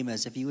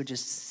Nicodemus, if you would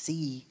just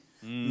see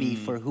me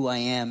for who I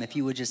am, if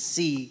you would just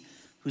see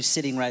who's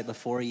sitting right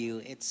before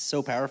you, it's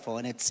so powerful.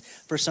 And it's,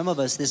 for some of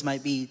us, this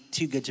might be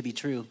too good to be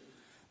true.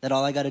 That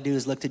all I got to do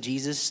is look to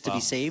Jesus to be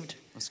saved.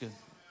 That's good.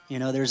 You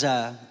know, there's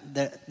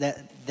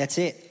that's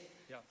it.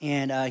 Yeah.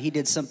 And he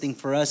did something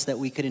for us that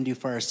we couldn't do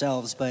for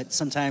ourselves. But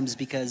sometimes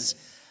because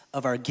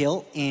of our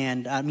guilt,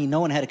 and I mean,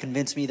 no one had to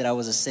convince me that I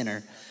was a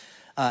sinner.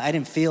 I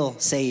didn't feel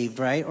saved,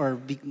 right?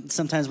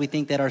 Sometimes we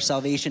think that our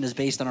salvation is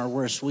based on our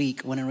worst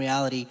week, when in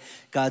reality,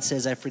 God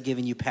says, I've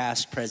forgiven you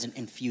past, present,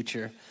 and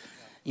future.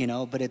 You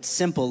know, but it's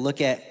simple.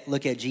 Look at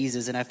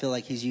Jesus, and I feel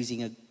like he's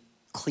using a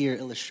clear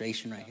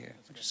illustration right here,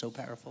 which is so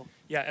powerful.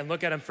 Yeah, and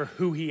look at him for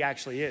who he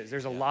actually is.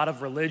 There's a lot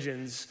of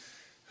religions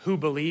who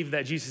believe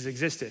that Jesus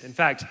existed. In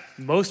fact,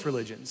 most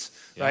religions,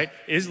 right?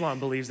 Islam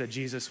believes that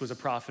Jesus was a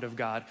prophet of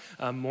God.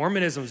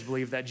 Mormonisms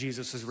believe that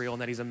Jesus is real and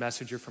that he's a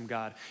messenger from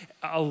God.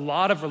 A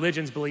lot of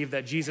religions believe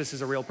that Jesus is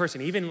a real person.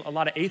 Even a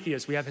lot of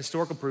atheists, we have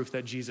historical proof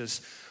that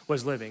Jesus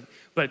was living.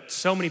 But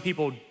so many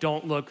people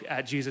don't look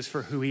at Jesus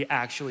for who he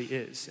actually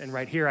is. And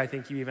right here, I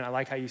think I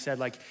like how you said,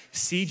 like,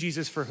 see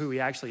Jesus for who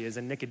he actually is.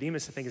 And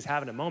Nicodemus, I think, is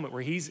having a moment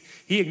where he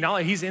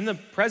acknowledges, he's in the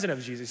presence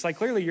of Jesus. Like,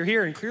 clearly you're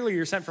here and clearly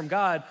you're sent from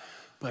God.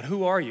 But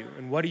who are you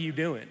and what are you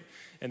doing?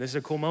 And this is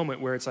a cool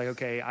moment where it's like,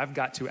 okay, I've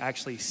got to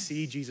actually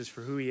see Jesus for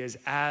who he is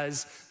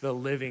as the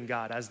living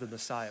God, as the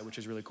Messiah, which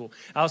is really cool.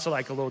 I also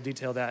like a little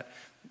detail that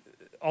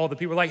all the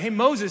people are like, hey,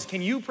 Moses,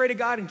 can you pray to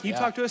God and can you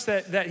talk to us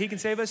that he can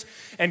save us?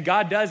 And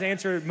God does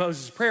answer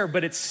Moses' prayer,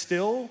 but it's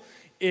still,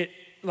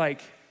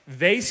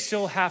 they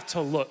still have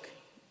to look.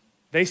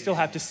 They still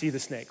have to see the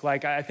snake.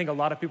 Like, I think a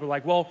lot of people are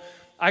like, well,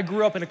 I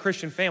grew up in a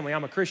Christian family.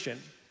 I'm a Christian.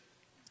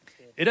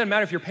 It doesn't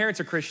matter if your parents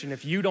are Christian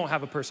if you don't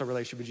have a personal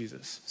relationship with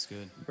Jesus. That's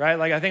good. Right?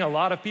 Like, I think a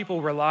lot of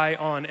people rely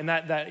on, and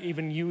that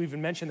even you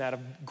even mentioned that, of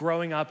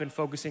growing up and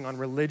focusing on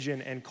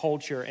religion and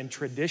culture and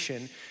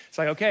tradition. It's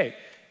like, okay,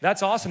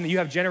 that's awesome that you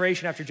have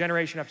generation after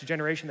generation after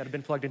generation that have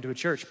been plugged into a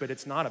church, but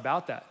it's not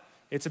about that.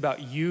 It's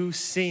about you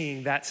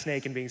seeing that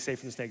snake and being safe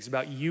from the snake. It's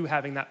about you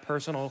having that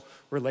personal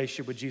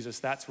relationship with Jesus.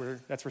 That's where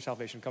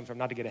salvation comes from.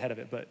 Not to get ahead of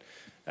it, but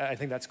I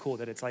think that's cool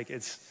that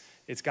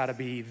it's got to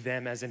be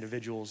them as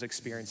individuals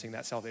experiencing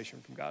that salvation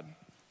from God.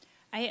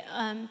 I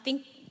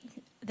think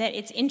that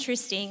it's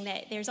interesting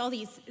that there's all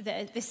these,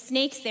 the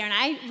snakes there, and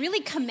I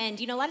really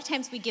commend, a lot of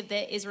times we give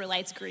the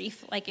Israelites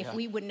grief, like if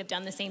we wouldn't have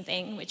done the same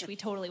thing, which we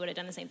totally would have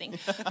done the same thing.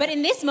 But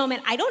in this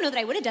moment, I don't know that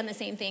I would have done the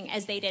same thing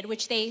as they did,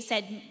 which they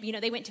said,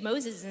 they went to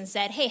Moses and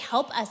said, hey,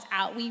 help us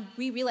out. We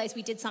realize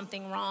we did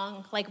something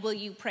wrong. Like, will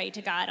you pray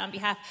to God on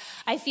behalf?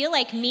 I feel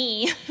like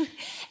me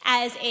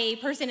as a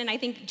person, and I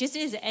think just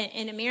as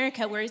in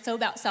America, we're so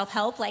about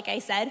self-help, like I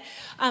said,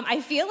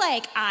 I feel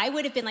like I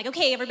would have been like,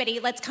 okay,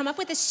 everybody, let's come up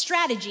with a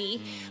strategy.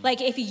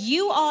 Like, if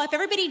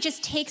everybody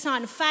just takes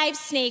on 5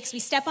 snakes, we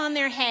step on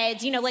their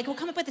heads, we'll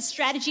come up with a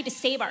strategy to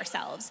save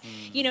ourselves,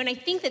 and I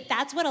think that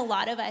that's what a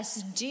lot of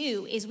us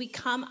do, is we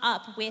come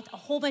up with a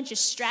whole bunch of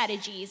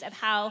strategies of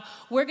how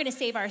we're going to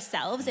save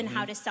ourselves and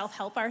how to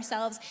self-help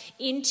ourselves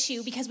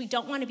because we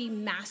don't want to be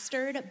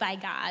mastered by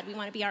God. We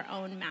want to be our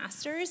own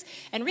masters.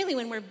 And really,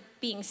 when we're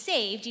being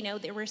saved,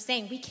 we're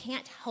saying we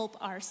can't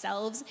help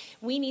ourselves.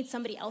 We need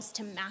somebody else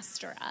to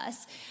master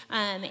us.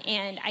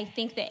 And I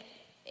think that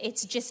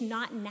it's just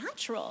not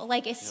natural,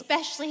 like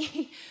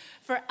especially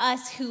for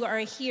us who are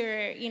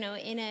here, in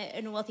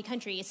a wealthy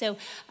country. So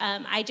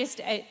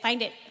I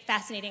find it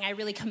fascinating. I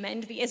really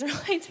commend the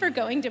Israelites for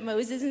going to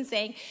Moses and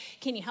saying,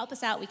 can you help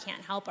us out? We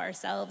can't help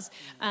ourselves,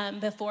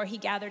 before he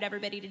gathered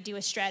everybody to do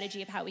a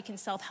strategy of how we can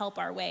self-help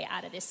our way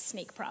out of this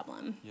snake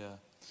problem. Yeah.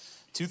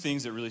 Two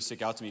things that really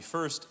stick out to me.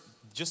 First,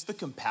 just the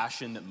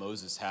compassion that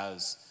Moses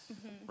has,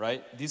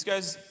 right? These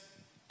guys,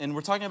 and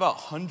we're talking about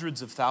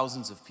hundreds of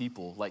thousands of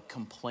people, like,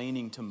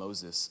 complaining to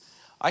Moses.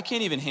 I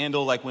can't even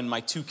handle, like, when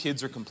my 2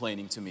 kids are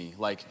complaining to me,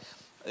 like,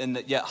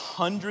 and yet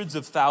hundreds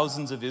of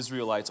thousands of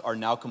Israelites are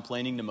now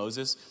complaining to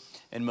Moses,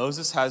 and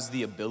Moses has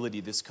the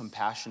ability, this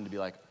compassion to be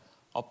like,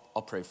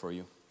 I'll pray for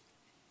you.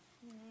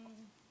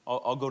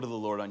 I'll go to the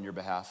Lord on your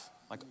behalf.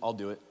 Like, I'll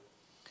do it.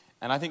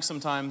 And I think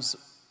sometimes,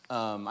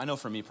 I know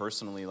for me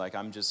personally, like,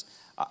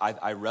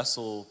 I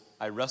wrestle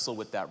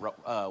with that.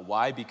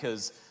 Why?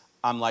 Because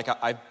I'm like,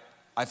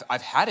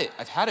 I've had it.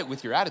 I've had it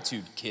with your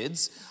attitude,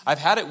 kids. I've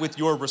had it with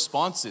your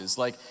responses.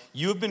 Like,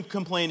 you have been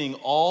complaining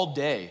all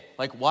day.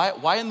 Like,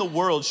 why in the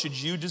world should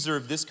you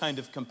deserve this kind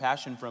of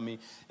compassion from me?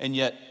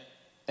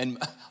 And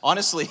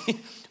honestly,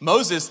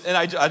 Moses, and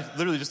I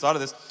literally just thought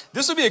of this.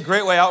 This would be a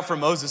great way out for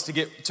Moses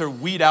to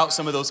weed out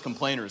some of those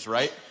complainers,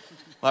 right?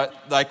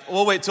 Like,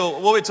 we'll wait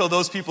till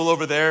those people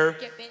over there.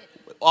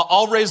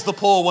 I'll raise the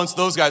pole once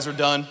those guys are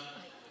done.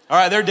 All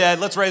right, they're dead.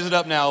 Let's raise it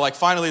up now. Like,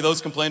 finally,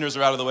 those complainers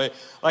are out of the way.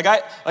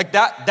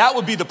 That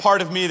would be the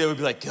part of me that would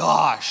be like,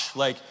 gosh,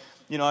 like,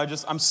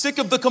 I'm sick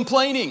of the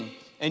complaining.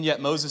 And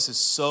yet Moses is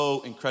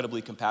so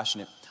incredibly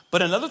compassionate.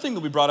 But another thing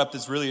that we brought up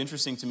that's really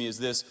interesting to me is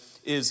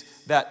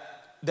that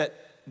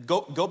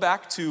go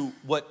back to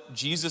what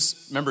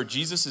Jesus, remember,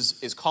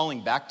 Jesus is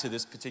calling back to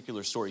this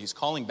particular story. He's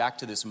calling back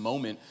to this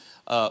moment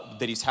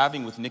that he's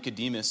having with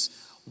Nicodemus.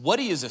 What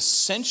he is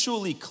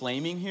essentially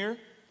claiming here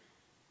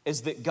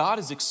is that God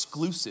is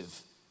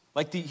exclusive.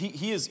 Like,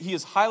 he is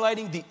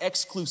highlighting the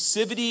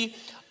exclusivity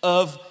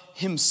of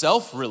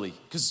himself, really,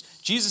 because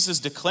Jesus is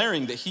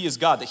declaring that he is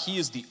God, that he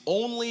is the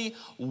only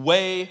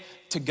way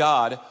to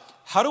God.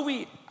 How do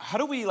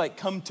we like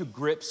come to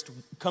grips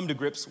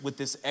with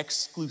this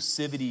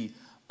exclusivity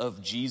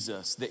of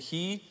Jesus, that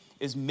he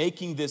is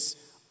making this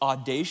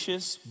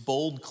audacious,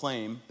 bold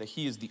claim that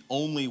he is the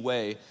only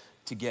way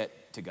to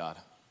get to God?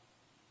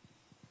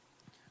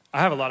 I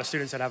have a lot of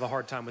students that have a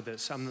hard time with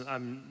this.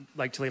 I'm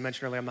like Talia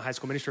mentioned earlier, I'm the high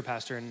school ministry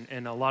pastor,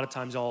 and a lot of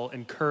times I'll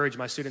encourage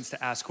my students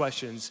to ask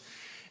questions.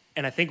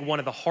 And I think one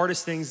of the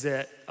hardest things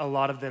that a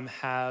lot of them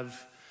have,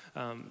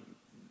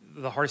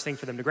 the hardest thing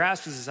for them to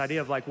grasp is this idea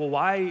of like, well,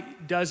 why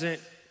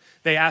doesn't,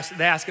 they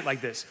ask it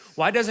like this: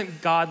 why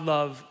doesn't God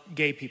love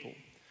gay people?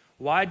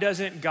 Why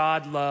doesn't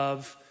God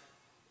love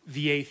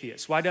the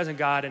atheist? Why doesn't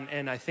God?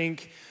 And I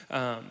think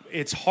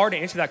it's hard to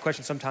answer that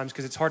question sometimes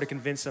because it's hard to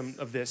convince them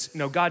of this.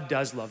 No, God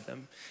does love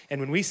them. And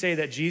when we say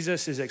that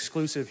Jesus is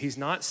exclusive, he's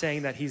not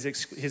saying that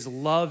his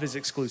love is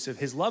exclusive.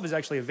 His love is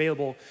actually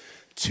available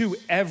to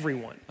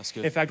everyone. That's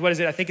good. In fact, what is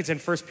it? I think it's in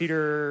 1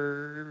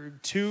 Peter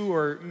 2,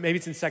 or maybe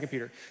it's in 2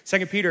 Peter.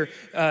 2 Peter,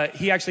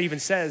 he actually even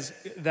says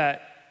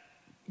that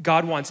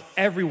God wants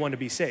everyone to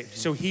be saved.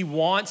 So he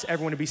wants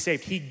everyone to be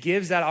saved. He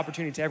gives that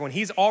opportunity to everyone.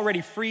 He's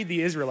already freed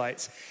the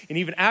Israelites. And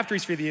even after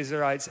he's freed the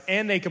Israelites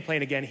and they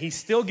complain again, he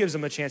still gives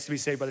them a chance to be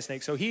saved by the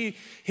snake. So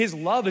his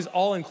love is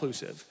all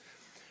inclusive.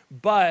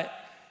 But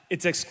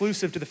it's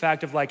exclusive to the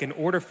fact of like, in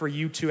order for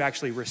you to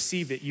actually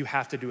receive it, you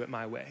have to do it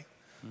my way.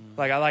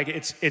 Like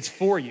it's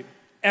for you.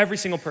 Every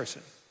single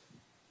person.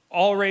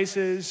 All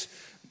races,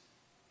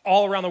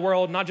 all around the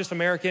world, not just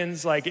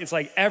Americans. Like, it's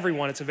like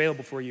everyone, it's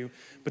available for you.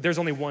 But there's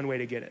only one way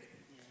to get it.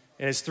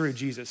 And it's through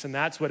Jesus. And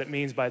that's what it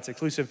means by it's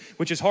exclusive,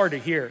 which is hard to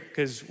hear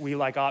because we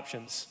like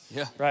options.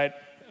 Yeah. Right?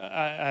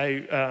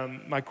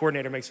 My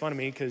coordinator makes fun of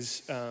me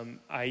because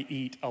I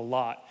eat a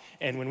lot.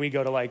 And when we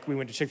go to we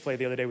went to Chick-fil-A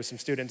the other day with some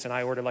students and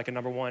I ordered like a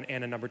number 1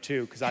 and a number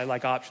 2 because I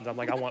like options. I'm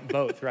like, I want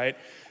both, right?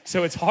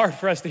 So it's hard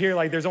for us to hear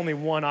like there's only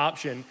one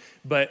option,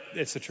 but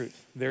it's the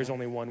truth. There's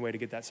only one way to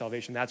get that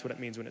salvation. That's what it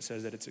means when it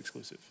says that it's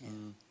exclusive.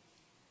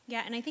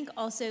 Yeah, and I think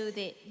also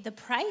that the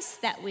price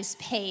that was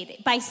paid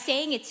by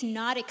saying it's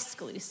not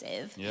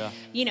exclusive. Yeah.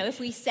 If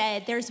we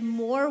said there's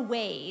more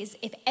ways,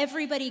 if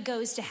everybody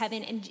goes to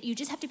heaven and you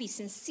just have to be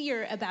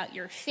sincere about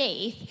your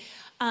faith,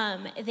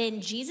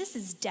 then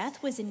Jesus'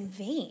 death was in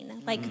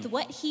vain. Like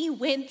what he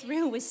went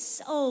through was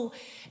so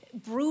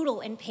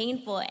brutal and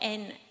painful.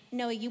 And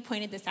Noah, you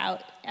pointed this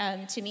out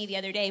to me the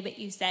other day, but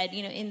you said,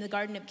 in the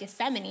Garden of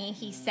Gethsemane,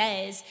 he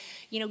says,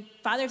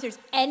 Father, if there's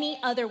any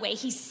other way,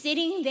 he's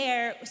sitting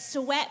there,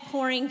 sweat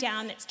pouring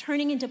down that's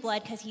turning into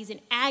blood because he's in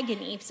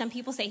agony. Some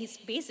people say he's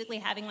basically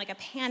having like a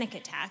panic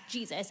attack,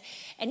 Jesus.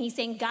 And he's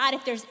saying, God,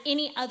 if there's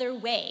any other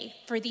way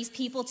for these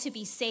people to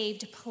be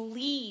saved,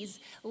 please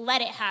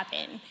let it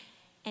happen.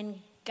 And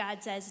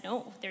God says,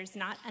 no, there's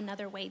not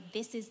another way.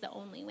 This is the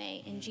only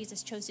way. And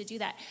Jesus chose to do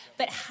that.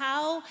 But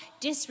how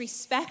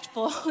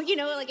disrespectful,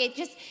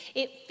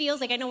 it feels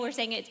like, I know we're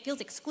saying it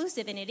feels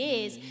exclusive, and it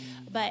is,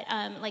 but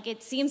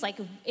it seems like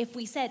if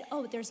we said,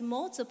 oh, there's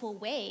multiple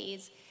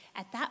ways,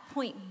 at that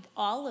point,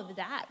 all of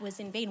that was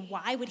in vain.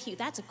 Why would he?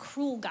 That's a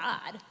cruel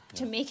God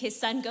to make his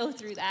son go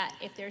through that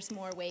if there's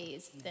more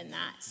ways than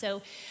that.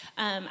 So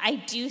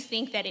I do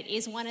think that it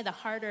is one of the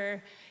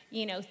harder,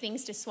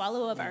 things to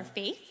swallow of our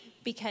faith,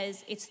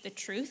 because it's the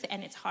truth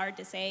and it's hard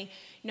to say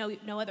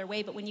no other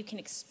way. But when you can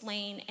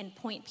explain and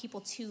point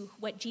people to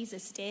what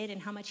Jesus did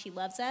and how much he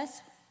loves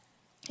us,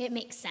 it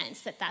makes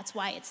sense that that's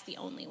why it's the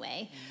only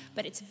way.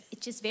 But it's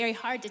just very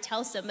hard to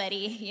tell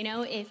somebody,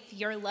 if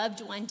your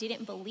loved one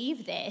didn't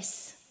believe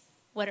this,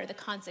 what are the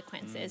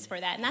consequences for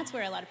that? And that's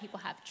where a lot of people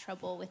have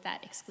trouble with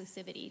that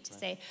exclusivity, to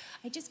say,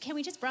 can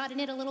we just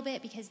broaden it a little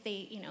bit, because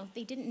they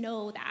didn't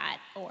know that,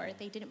 or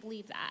they didn't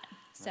believe that.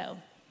 So,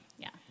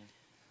 yeah.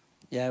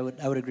 Yeah,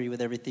 I would agree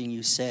with everything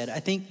you said.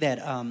 I think that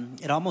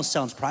it almost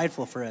sounds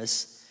prideful for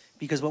us,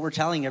 because what we're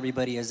telling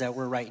everybody is that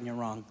we're right and you're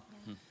wrong.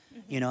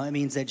 It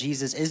means that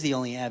Jesus is the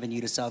only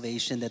avenue to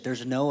salvation, that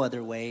there's no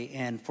other way.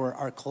 And for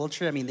our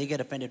culture, they get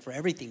offended for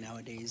everything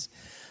nowadays.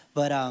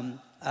 But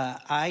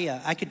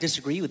I could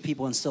disagree with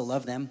people and still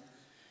love them,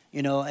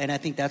 and I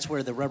think that's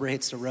where the rubber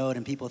hits the road,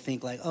 and people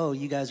think like, oh,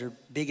 you guys are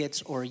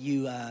bigots, or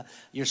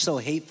you're so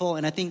hateful.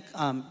 And I think,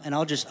 and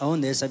I'll just own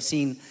this, I've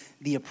seen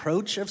the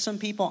approach of some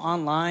people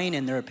online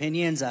and their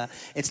opinions.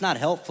 It's not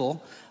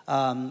helpful.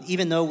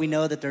 Even though we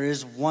know that there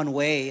is one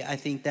way, I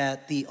think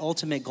that the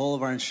ultimate goal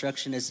of our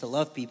instruction is to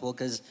love people,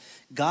 because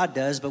God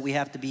does, but we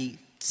have to be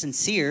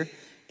sincere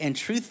and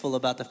truthful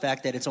about the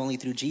fact that it's only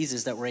through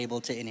Jesus that we're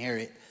able to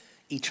inherit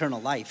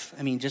eternal life.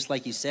 Just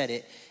like you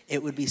said,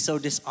 it would be so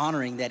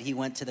dishonoring that he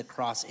went to the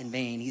cross in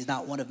vain. He's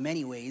not one of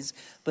many ways,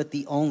 but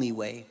the only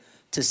way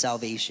to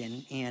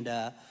salvation. And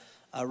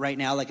right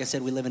now, like I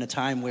said, we live in a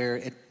time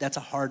where that's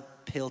a hard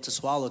pill to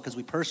swallow, because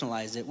we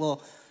personalize it.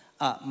 Well,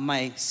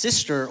 my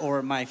sister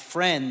or my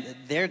friend,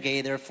 they're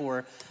gay,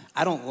 therefore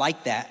I don't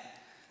like that.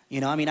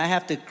 I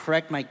have to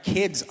correct my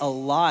kids a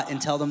lot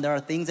and tell them there are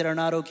things that are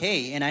not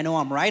okay. And I know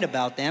I'm right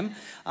about them.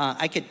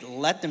 I could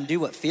let them do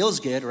what feels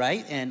good,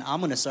 right? And I'm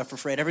going to suffer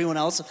for it. Everyone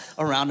else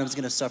around them is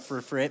going to suffer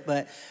for it.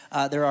 But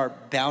there are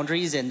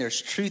boundaries and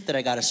there's truth that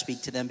I got to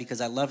speak to them, because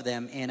I love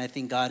them. And I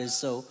think God is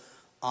so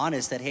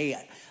honest that, hey,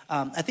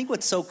 I think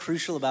what's so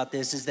crucial about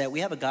this is that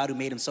we have a God who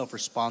made himself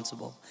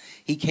responsible.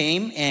 He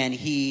came and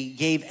he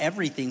gave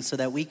everything so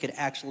that we could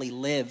actually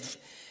live.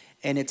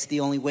 And it's the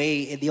only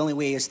way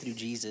is through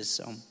Jesus.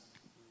 So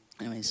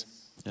anyways.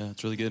 Yeah,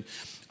 it's really good.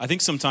 I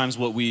think sometimes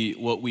what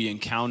we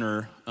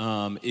encounter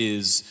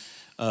is,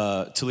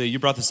 Talia, you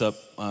brought this up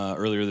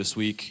earlier this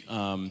week.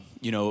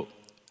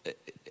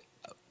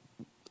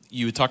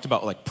 You had talked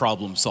about like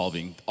problem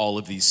solving all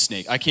of these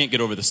snakes. I can't get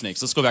over the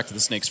snakes. Let's go back to the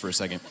snakes for a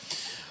second.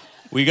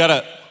 We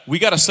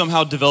gotta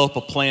somehow develop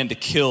a plan to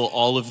kill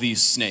all of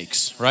these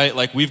snakes, right?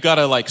 Like we've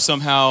gotta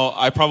somehow.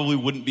 I probably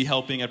wouldn't be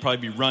helping. I'd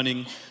probably be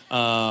running.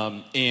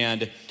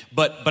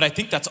 But I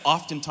think that's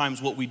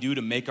oftentimes what we do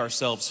to make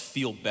ourselves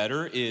feel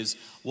better is,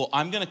 well,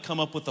 I'm gonna come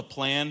up with a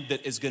plan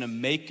that is gonna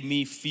make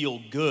me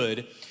feel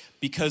good,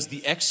 because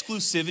the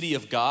exclusivity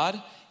of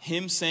God,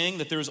 him saying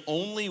that there's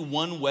only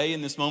one way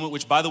in this moment,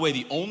 which, by the way,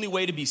 the only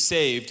way to be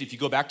saved, if you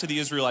go back to the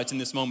Israelites in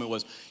this moment,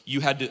 was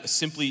you had to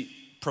simply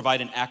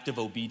provide an act of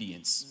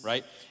obedience,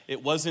 right?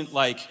 It wasn't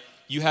like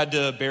you had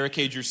to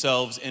barricade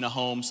yourselves in a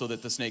home so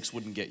that the snakes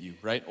wouldn't get you,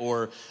 right?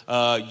 Or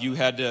you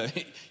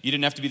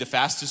didn't have to be the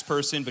fastest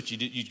person, but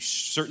you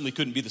certainly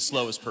couldn't be the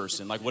slowest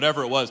person. Like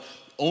whatever it was,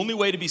 only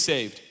way to be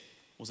saved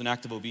was an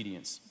act of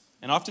obedience.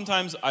 And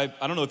oftentimes, I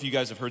don't know if you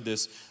guys have heard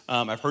this,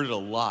 I've heard it a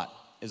lot,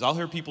 is I'll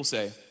hear people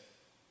say,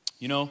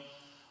 I'll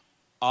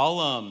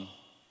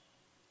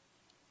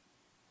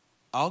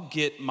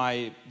get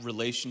my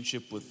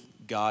relationship with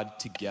God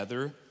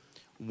together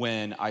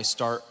when I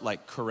start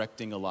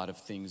correcting a lot of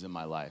things in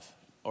my life.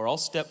 Or I'll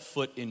step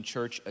foot in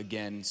church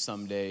again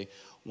someday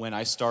when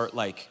I start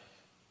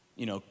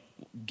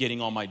getting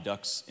all my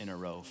ducks in a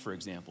row, for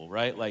example,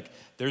 right?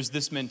 There's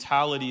this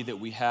mentality that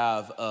we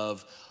have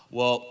of,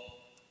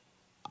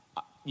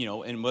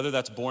 and whether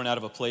that's born out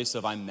of a place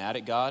of I'm mad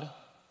at God,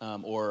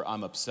 or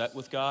I'm upset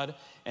with God,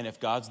 and if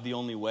God's the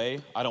only way,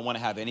 I don't want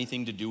to have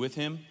anything to do with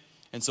him.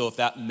 And so if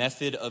that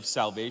method of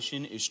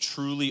salvation is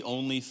truly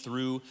only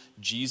through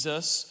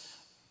Jesus,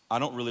 I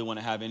don't really want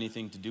to have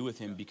anything to do with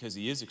him, because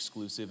he is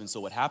exclusive. And so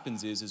what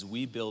happens is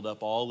we build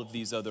up all of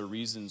these other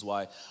reasons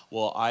why,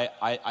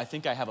 I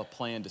think I have a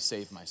plan to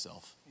save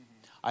myself.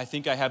 I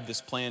think I have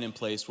this plan in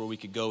place where we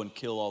could go and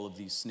kill all of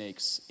these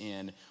snakes,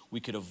 and we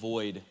could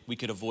avoid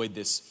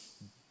this.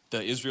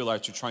 The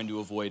Israelites are trying to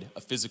avoid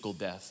a physical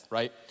death,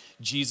 right?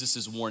 Jesus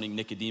is warning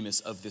Nicodemus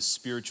of this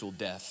spiritual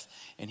death.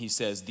 And he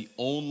says the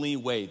only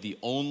way, the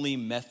only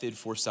method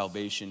for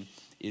salvation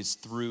is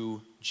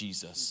through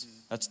Jesus.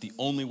 That's the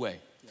only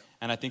way.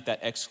 And I think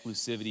that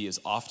exclusivity is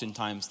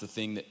oftentimes the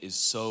thing that is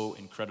so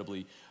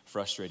incredibly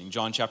frustrating.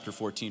 John chapter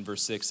 14,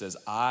 verse 6 says,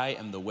 I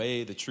am the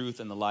way, the truth,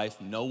 and the life.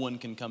 No one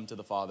can come to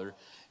the Father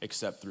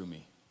except through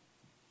me.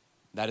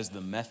 That is the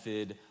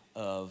method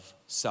of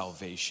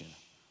salvation.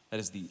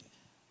 That is the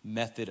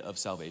method of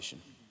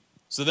salvation.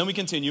 So then we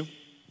continue.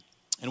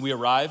 And we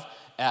arrive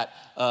at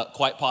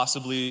quite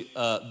possibly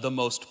the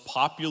most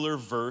popular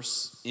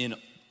verse in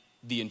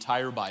the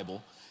entire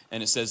Bible.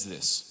 And it says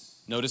this.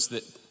 Notice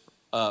that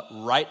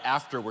right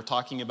after we're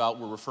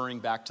referring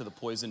back to the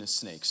poisonous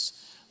snakes.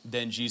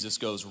 Then Jesus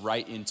goes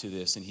right into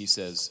this and he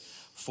says,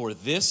 "For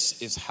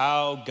this is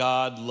how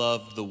God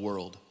loved the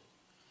world.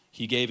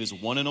 He gave his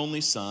one and only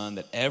Son,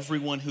 that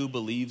everyone who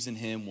believes in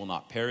him will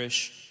not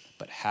perish,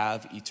 but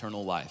have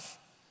eternal life."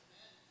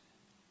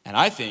 And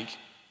I think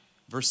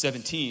verse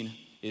 17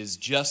 is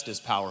just as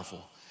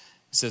powerful.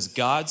 It says,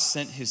 "God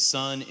sent his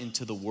Son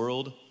into the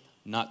world,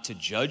 not to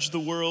judge the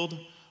world,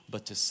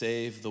 but to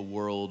save the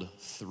world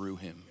through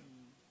him."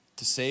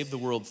 To save the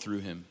world through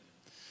him.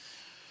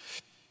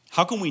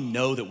 How can we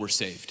know that we're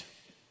saved?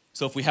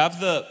 So if we have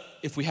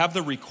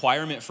the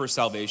requirement for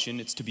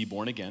salvation, it's to be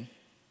born again,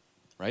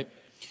 right?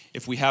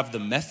 If we have the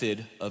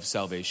method of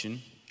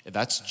salvation,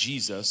 that's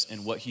Jesus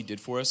and what he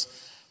did for us,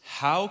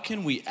 how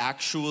can we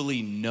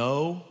actually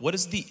know? What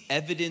is the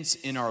evidence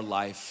in our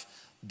life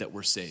that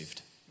we're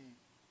saved?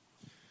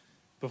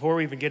 Before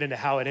we even get into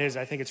how it is,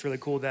 I think it's really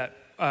cool that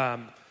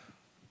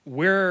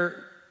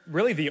we're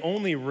really the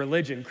only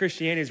religion,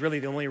 Christianity is really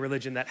the only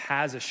religion that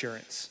has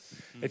assurance.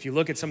 If you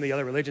look at some of the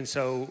other religions,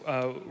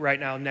 so right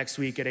now, next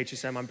week at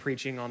HSM, I'm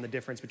preaching on the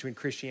difference between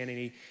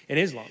Christianity and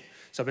Islam.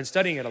 So I've been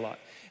studying it a lot.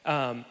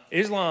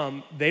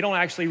 Islam, they don't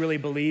actually really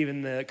believe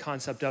in the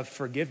concept of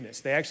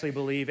forgiveness. They actually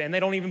believe, and they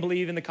don't even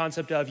believe in the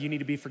concept of you need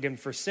to be forgiven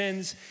for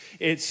sins.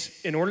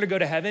 It's in order to go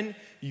to heaven,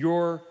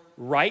 your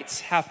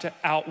rights have to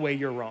outweigh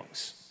your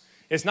wrongs.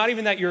 It's not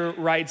even that your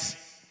rights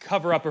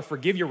cover up or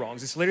forgive your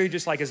wrongs. It's literally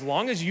just like, as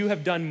long as you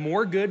have done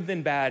more good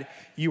than bad,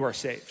 you are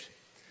saved.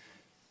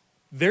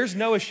 There's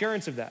no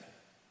assurance of that.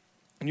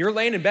 And you're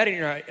laying in bed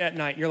at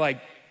night, you're like,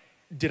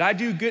 did I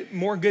do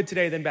more good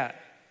today than bad?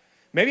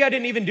 Maybe I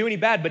didn't even do any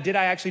bad, but did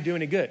I actually do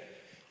any good?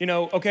 You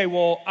know, okay,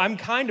 well, I'm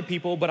kind to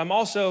people, but I'm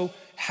also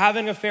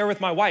having an affair with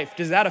my wife.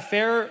 Does that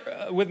affair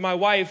with my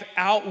wife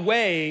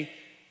outweigh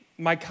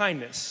my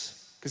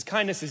kindness? Because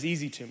kindness is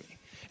easy to me.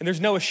 And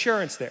there's no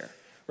assurance there,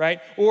 right?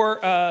 Or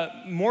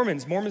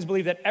Mormons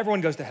believe that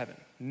everyone goes to heaven,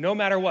 no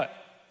matter what.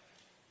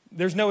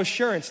 There's no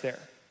assurance there.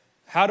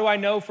 How do I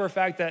know for a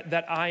fact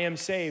that I am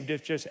saved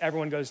if just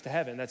everyone goes to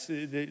heaven? That's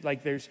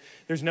like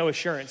there's no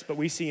assurance. But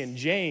we see in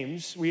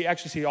James, we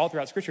actually see it all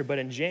throughout Scripture, but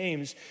in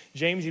James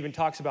even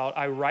talks about,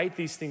 I write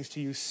these things to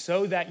you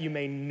so that you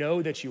may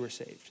know that you are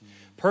saved.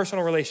 Mm-hmm.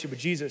 Personal relationship with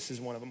Jesus is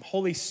one of them.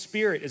 Holy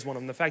Spirit is one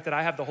of them. The fact that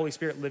I have the Holy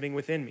Spirit living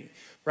within me,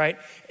 right?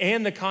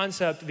 And the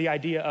concept, the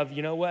idea of,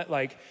 you know what,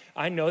 like,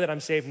 I know that I'm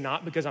saved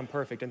not because I'm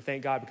perfect, and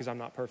thank God because I'm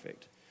not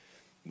perfect.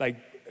 Like,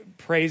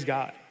 praise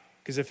God.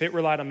 Because if it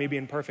relied on me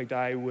being perfect,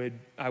 I would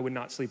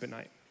not sleep at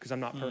night because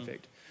I'm not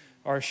perfect.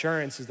 Our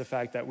assurance is the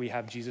fact that we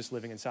have Jesus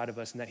living inside of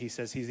us and that he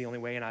says he's the only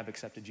way, and I've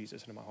accepted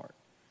Jesus into my heart.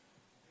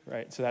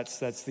 Right? So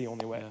that's the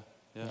only way.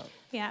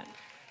 Yeah.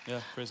 Yeah,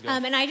 praise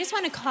God. And I just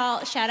want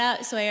to shout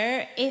out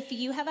Sawyer. If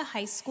you have a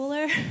high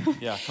schooler,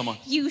 yeah, come on,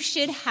 you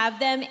should have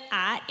them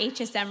at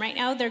HSM right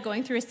now. They're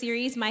going through a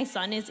series. My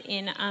son is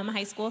in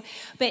high school,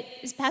 but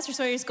Pastor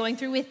Sawyer is going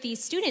through with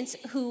these students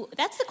who,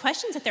 that's the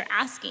questions that they're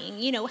asking.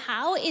 You know,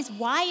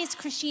 why is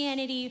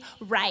Christianity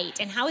right,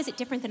 and how is it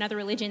different than other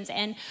religions?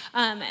 And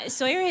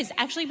Sawyer has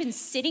actually been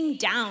sitting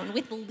down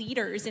with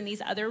leaders in these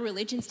other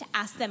religions to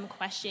ask them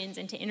questions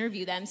and to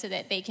interview them so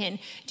that they can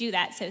do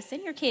that. So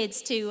send your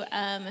kids to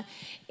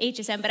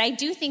HSM. But I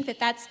do think that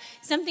that's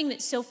something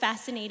that's so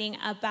fascinating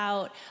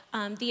about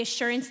the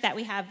assurance that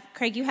we have.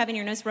 Craig, you have in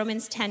your notes,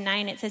 Romans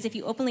 10:9. It says, if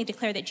you openly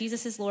declare that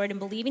Jesus is Lord and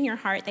believe in your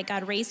heart that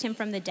God raised him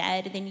from the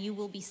dead, then you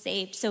will be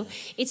saved. So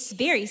it's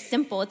very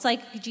simple. It's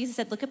like Jesus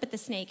said, look up at the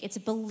snake. It's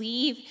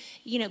believe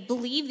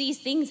these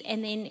things,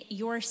 and then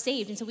you're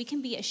saved. And so we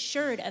can be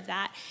assured of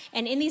that.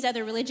 And in these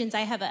other religions,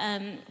 I have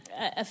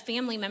a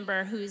family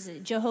member who's a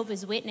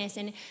Jehovah's Witness,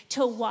 and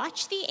to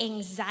watch the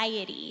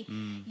anxiety,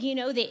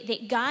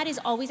 that God is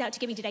always out to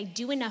get me. Did I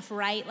do enough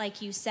right,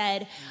 like you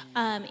said,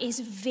 is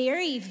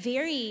very,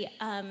 very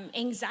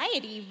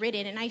anxiety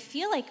ridden. And I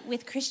feel like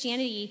with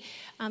Christianity,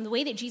 the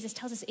way that Jesus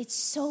tells us, it's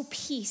so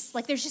peace.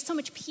 Like there's just so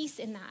much peace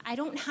in that. I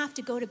don't have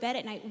to go to bed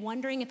at night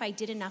wondering if I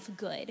did enough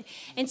good.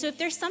 And so if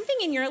there's something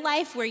in your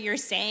life where you're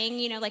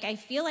saying, like I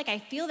feel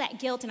that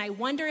guilt and I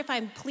wonder if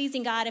I'm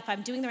pleasing God, if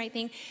I'm doing the right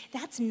thing,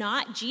 that's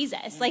not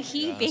Jesus. Like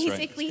he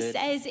basically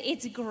says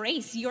it's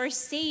grace. You're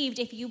saved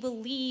if you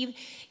believe,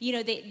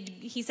 that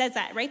he says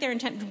that right there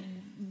in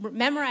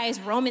memorize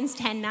Romans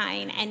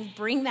 10:9 and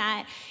bring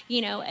that,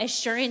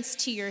 assurance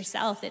to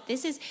yourself that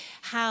this is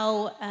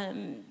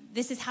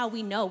how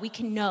we know. We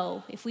can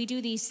know if we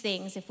do these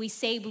things, if we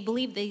say we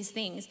believe these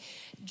things,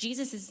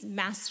 Jesus is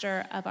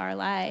master of our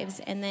lives.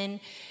 And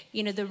then,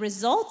 the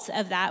results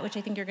of that, which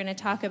I think you're going to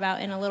talk about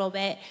in a little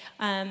bit,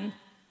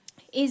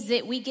 is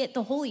that we get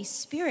the Holy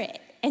Spirit.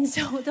 And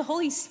so the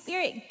Holy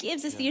Spirit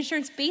gives us the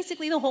assurance.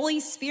 Basically, the Holy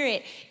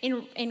Spirit,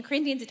 in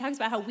Corinthians, it talks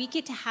about how we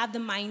get to have the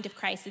mind of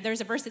Christ. There's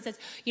a verse that says,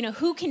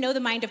 who can know the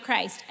mind of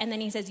Christ? And then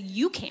he says,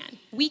 you can.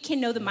 We can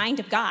know the mind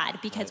of God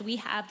because we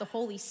have the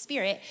Holy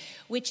Spirit,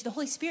 which the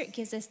Holy Spirit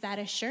gives us that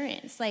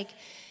assurance. Like,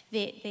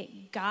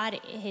 that God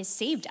has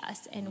saved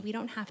us, and we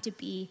don't have to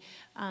be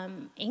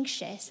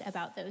anxious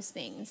about those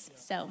things.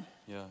 So,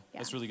 yeah,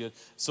 that's really good.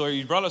 So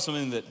you brought up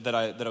something that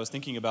I was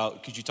thinking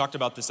about, because you talked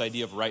about this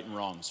idea of right and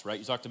wrongs, right?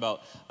 You talked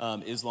about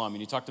Islam,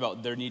 and you talked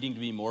about there needing to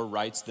be more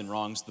rights than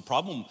wrongs. The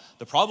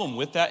problem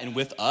with that and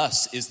with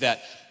us is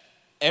that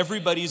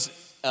everybody's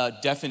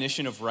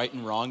definition of right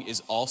and wrong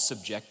is all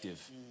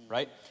subjective,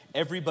 right?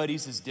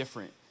 Everybody's is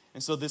different.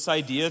 And so this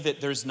idea that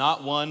there's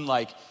not one,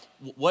 like,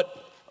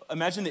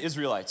 imagine the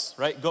Israelites,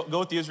 right? Go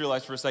with the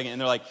Israelites for a second, and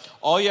they're like,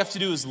 all you have to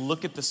do is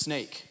look at the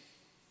snake.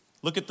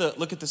 Look at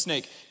the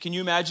snake. Can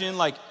you imagine,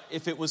 like,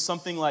 if it was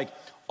something like,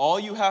 all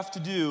you have to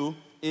do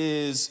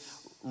is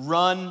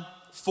run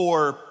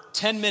for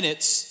 10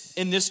 minutes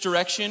in this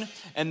direction,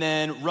 and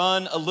then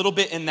run a little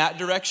bit in that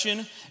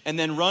direction, and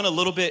then run a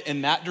little bit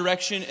in that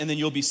direction, and then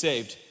you'll be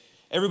saved.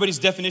 Everybody's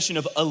definition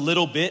of a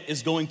little bit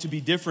is going to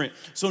be different.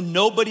 So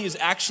nobody is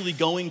actually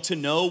going to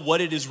know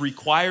what it is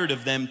required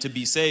of them to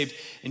be saved.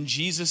 And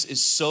Jesus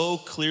is so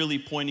clearly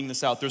pointing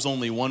this out. There's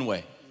only one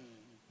way.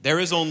 There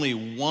is only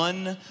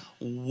one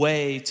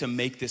way to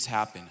make this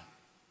happen.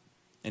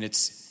 And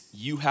it's,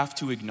 you have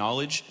to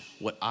acknowledge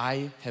what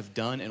I have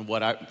done and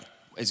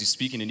as he's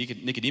speaking to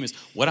Nicodemus,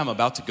 what I'm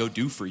about to go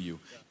do for you.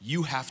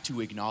 You have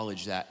to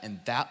acknowledge that, and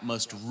that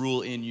must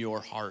rule in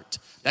your heart.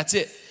 That's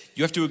it.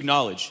 You have to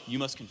acknowledge. You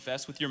must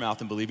confess with your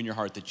mouth and believe in your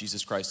heart that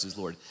Jesus Christ is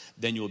Lord.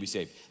 Then you will be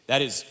saved.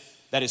 That is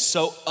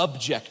so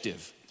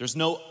objective. There's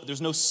no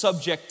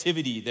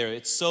subjectivity there.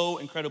 It's so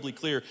incredibly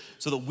clear,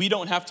 so that we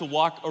don't have to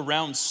walk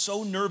around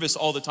so nervous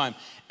all the time.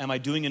 Am I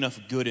doing enough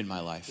good in my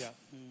life?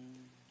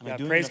 Yeah.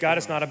 Praise God,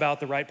 it's not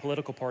about the right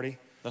political party.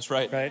 That's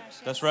right. Right?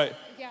 That's right.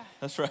 Yeah.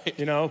 That's right.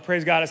 You know,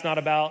 praise God, it's not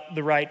about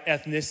the right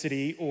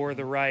ethnicity or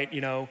the right,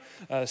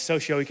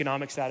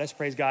 socioeconomic status.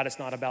 Praise God, it's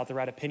not about the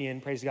right opinion.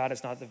 Praise God,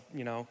 it's not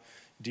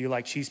do you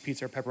like cheese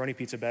pizza or pepperoni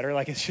pizza better?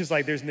 Like, it's just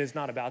like, it's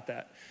not about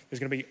that. There's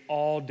going to be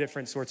all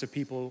different sorts of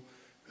people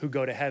who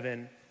go to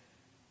heaven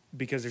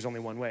because there's only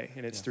one way,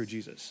 and it's through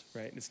Jesus,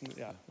 right?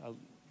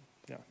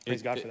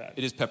 Praise God for that.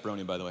 It is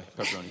pepperoni, by the way.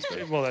 Pepperoni's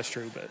better. Well, that's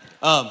true,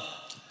 but.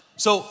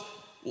 So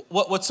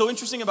what's so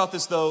interesting about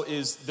this, though,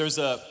 is there's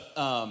a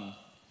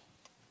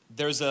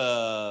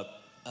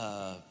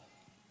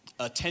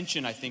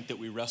tension, I think, that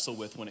we wrestle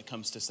with when it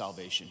comes to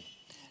salvation.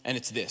 And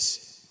it's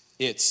this.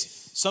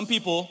 It's some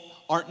people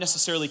aren't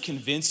necessarily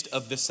convinced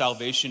of the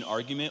salvation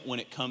argument when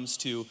it comes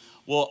to,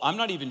 well, I'm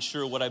not even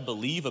sure what I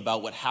believe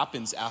about what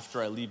happens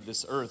after I leave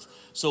this earth.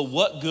 So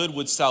what good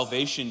would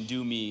salvation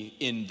do me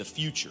in the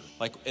future?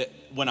 Like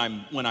when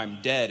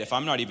I'm dead, if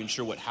I'm not even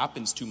sure what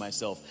happens to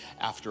myself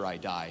after I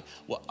die.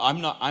 Well, I'm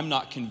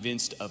not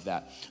convinced of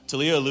that.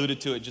 Talia alluded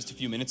to it just a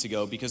few minutes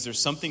ago, because there's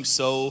something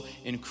so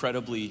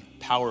incredibly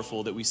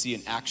powerful that we see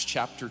in Acts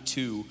chapter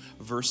 2,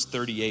 verse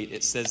 38.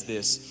 It says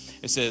this.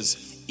 It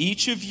says,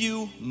 each of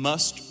you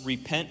must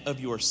repent of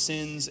your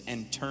sins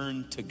and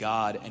turn to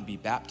God and be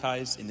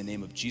baptized in the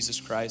name of Jesus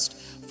Christ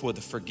for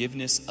the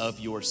forgiveness of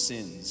your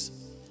sins.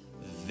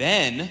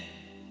 Then,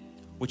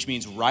 which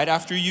means right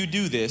after you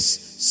do this,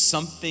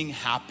 something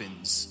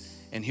happens.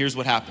 And here's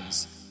what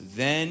happens.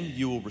 Then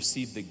you will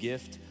receive the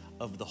gift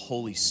of the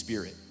Holy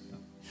Spirit.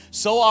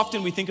 So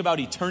often we think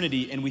about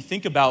eternity, and we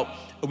think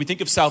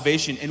of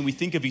salvation, and we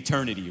think of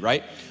eternity,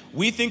 right?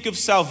 We think of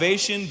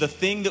salvation, the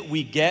thing that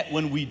we get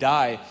when we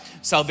die.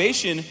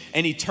 Salvation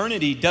and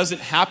eternity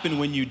doesn't happen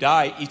when you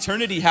die.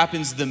 Eternity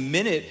happens the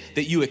minute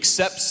that you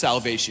accept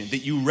salvation, that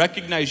you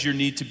recognize your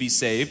need to be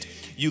saved.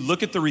 You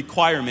look at the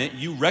requirement.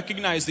 You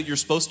recognize that you're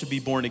supposed to be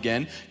born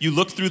again. You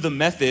look through the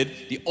method.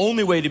 The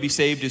only way to be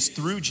saved is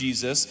through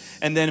Jesus.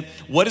 And then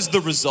what is the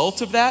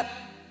result of that?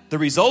 The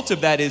result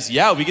of that is,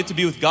 we get to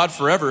be with God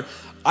forever.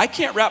 I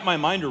can't wrap my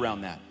mind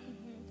around that.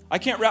 I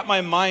can't wrap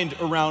my mind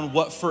around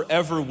what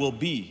forever will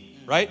be,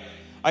 right?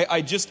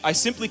 I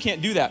simply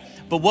can't do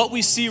that. But what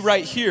we see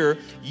right here,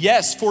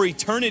 yes, for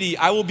eternity,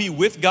 I will be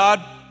with God.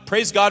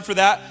 Praise God for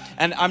that.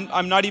 And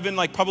I'm not even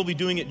probably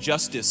doing it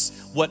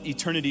justice, what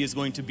eternity is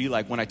going to be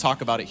like when I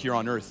talk about it here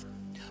on earth.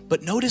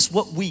 But notice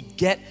what we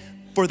get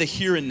for the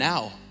here and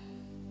now.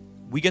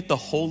 We get the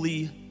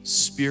Holy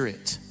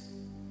Spirit.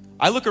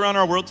 I look around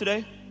our world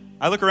today.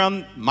 I look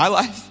around my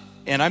life,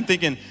 and I'm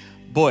thinking,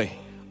 boy,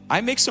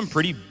 I make some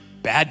pretty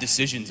bad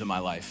decisions in my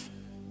life.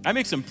 I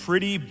make some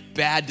pretty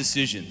bad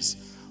decisions.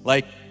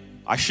 Like,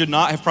 I should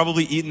not have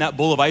probably eaten that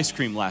bowl of ice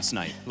cream last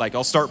night.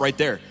 I'll start right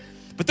there.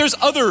 But there's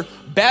other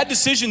bad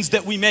decisions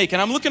that we make.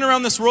 And I'm looking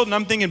around this world, and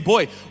I'm thinking,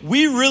 boy,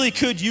 we really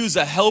could use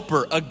a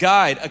helper, a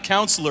guide, a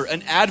counselor,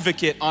 an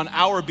advocate on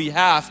our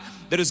behalf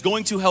that is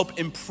going to help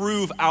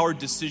improve our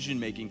decision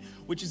making,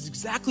 which is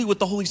exactly what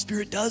the Holy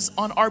Spirit does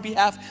on our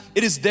behalf.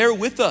 It is there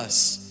with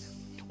us,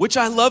 which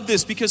I love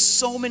this,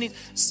 because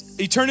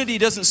eternity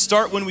doesn't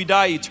start when we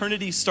die.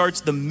 Eternity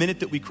starts the minute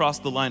that we cross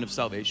the line of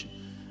salvation.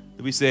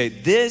 That we say,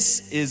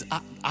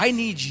 I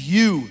need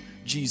you,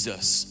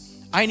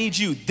 Jesus. I need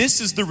you.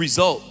 This is the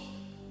result.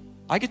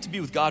 I get to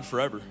be with God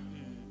forever.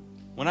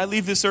 When I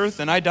leave this earth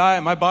and I die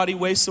and my body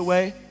wastes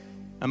away,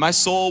 and my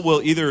soul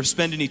will either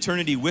spend an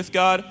eternity with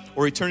God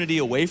or eternity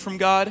away from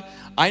God,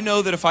 I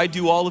know that if I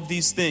do all of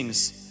these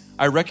things,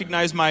 I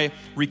recognize my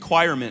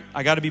requirement.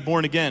 I got to be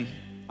born again.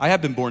 I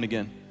have been born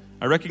again.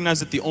 I recognize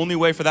that the only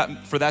way for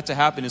that to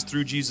happen is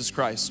through Jesus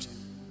Christ.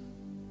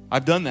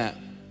 I've done that.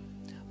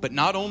 But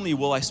not only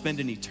will I spend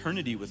an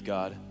eternity with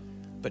God,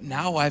 but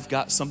now I've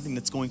got something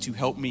that's going to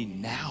help me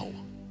now,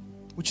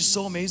 which is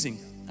so amazing.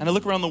 And I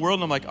look around the world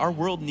and I'm like, our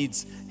world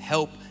needs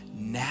help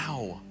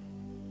now.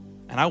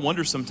 And I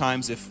wonder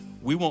sometimes if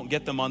we won't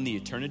get them on the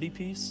eternity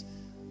piece,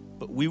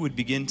 but we would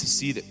begin to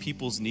see that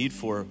people's need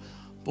for,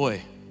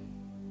 boy,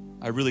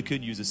 I really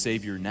could use a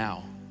Savior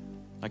now.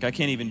 Like, I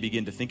can't even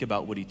begin to think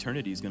about what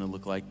eternity is going to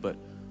look like, but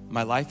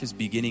my life is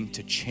beginning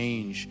to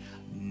change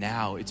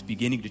now. It's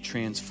beginning to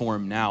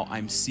transform now.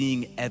 I'm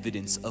seeing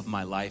evidence of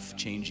my life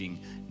changing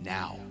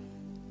now.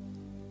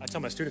 I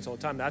tell my students all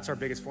the time, that's our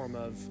biggest form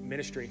of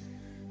ministry.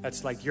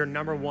 That's like your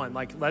number one.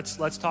 Like,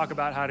 let's talk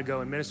about how to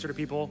go and minister to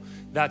people.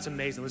 That's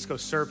amazing. Let's go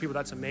serve people.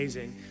 That's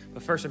amazing.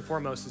 But first and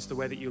foremost, it's the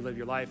way that you live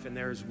your life. And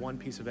there's one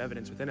piece of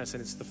evidence within us, and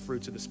it's the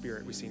fruits of the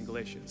Spirit we see in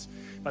Galatians.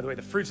 By the way,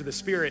 the fruits of the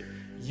Spirit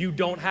you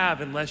don't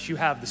have unless you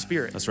have the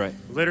Spirit. That's right.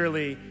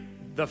 Literally,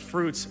 the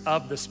fruits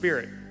of the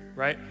Spirit,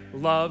 right?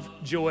 Love,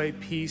 joy,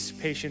 peace,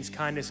 patience,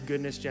 kindness,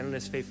 goodness,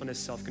 gentleness, faithfulness,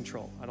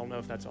 self-control. I don't know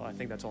if that's all. I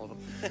think that's all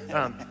of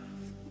them.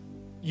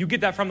 You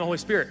get that from the Holy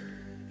Spirit.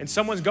 And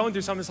someone's going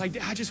through something, it's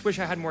like, I just wish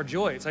I had more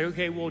joy. It's like,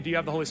 okay, well, do you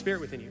have the Holy Spirit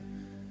within you?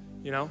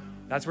 You know,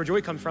 that's where joy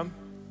comes from.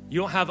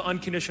 You don't have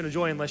unconditional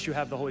joy unless you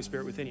have the Holy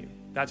Spirit within you.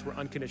 That's where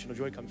unconditional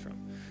joy comes from,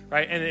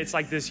 right? And it's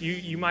like this,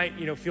 you might,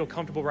 feel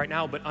comfortable right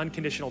now, but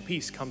unconditional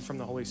peace comes from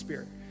the Holy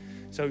Spirit.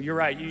 So you're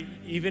right,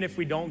 even if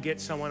we don't get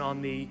someone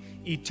on the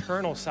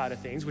eternal side of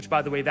things, which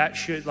by the way, that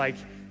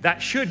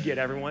should get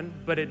everyone,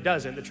 but it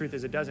doesn't. The truth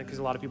is it doesn't, because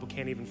a lot of people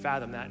can't even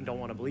fathom that and don't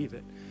want to believe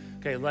it.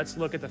 Okay, let's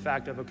look at the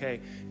fact of,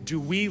 do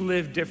we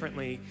live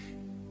differently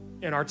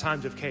in our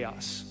times of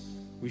chaos?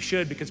 We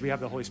should, because we have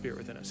the Holy Spirit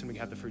within us and we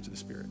have the fruits of the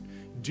Spirit.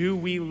 Do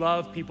we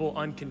love people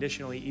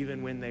unconditionally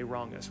even when they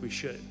wrong us? We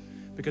should,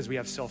 because we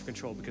have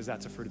self-control, because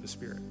that's a fruit of the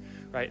Spirit,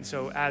 right? And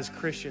so as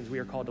Christians, we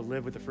are called to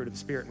live with the fruit of the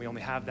Spirit, and we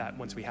only have that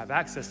once we have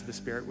access to the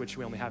Spirit, which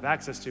we only have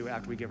access to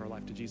after we give our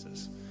life to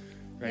Jesus,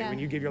 right? Yeah. When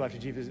you give your life to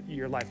Jesus,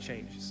 your life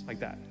changes like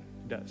that.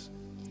 It does.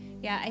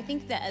 Yeah, I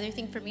think the other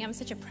thing for me, I'm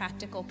such a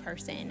practical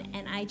person,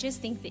 and I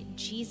just think that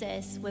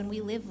Jesus, when we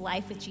live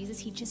life with Jesus,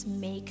 he just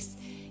makes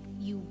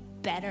you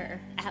better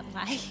at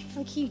life.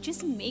 Like, he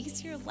just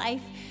makes your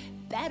life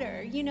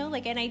better,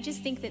 and I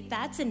just think that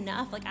that's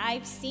enough. Like,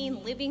 I've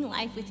seen living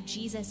life with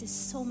Jesus is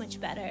so much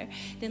better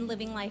than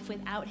living life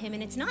without him,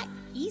 and it's not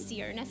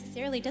easier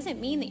necessarily. It doesn't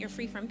mean that you're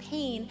free from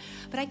pain,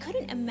 but I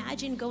couldn't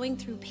imagine going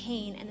through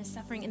pain and the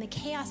suffering and the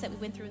chaos that we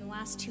went through in the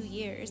last 2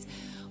 years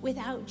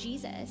without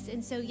Jesus.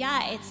 And so,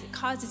 yeah, it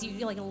causes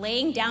you, like,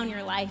 laying down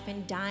your life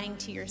and dying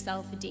to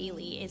yourself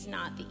daily is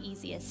not the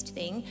easiest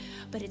thing,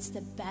 but it's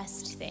the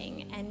best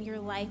thing, and your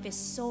life is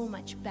so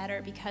much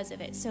better because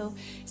of it. So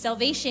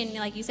salvation,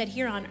 like you said,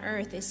 here on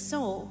earth is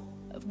so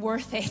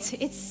worth it.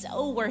 It's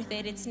so worth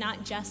it. It's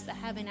not just the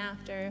heaven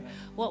after.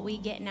 What we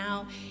get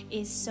now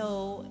is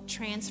so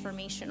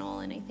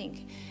transformational, and I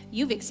think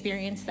you've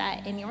experienced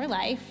that in your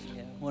life.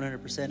 Yeah,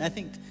 100%. I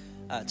think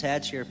to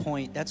add to your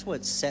point, that's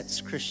what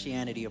sets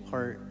Christianity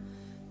apart,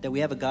 that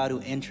we have a God who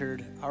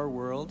entered our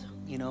world,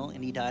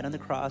 and he died on the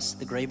cross.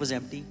 The grave was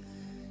empty,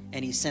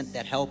 and he sent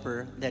that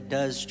helper that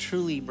does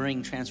truly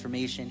bring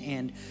transformation.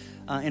 And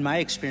in my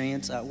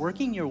experience,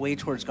 working your way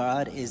towards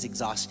God is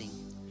exhausting.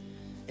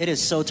 It is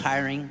so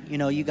tiring.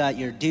 You got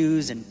your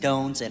do's and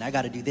don'ts, and I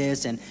got to do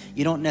this, and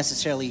you don't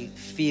necessarily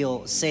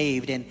feel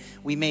saved. And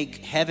we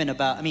make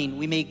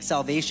we make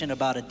salvation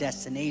about a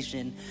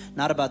destination,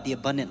 not about the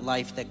abundant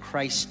life that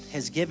Christ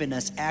has given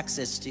us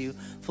access to,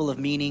 full of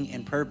meaning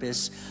and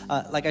purpose.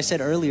 Like I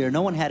said earlier,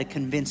 no one had to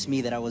convince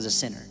me that I was a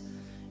sinner.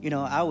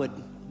 I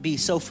would be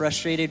so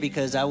frustrated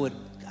because I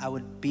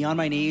would be on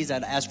my knees,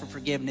 I'd ask for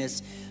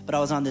forgiveness, but I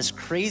was on this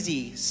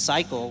crazy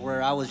cycle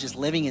where I was just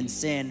living in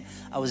sin.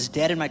 I was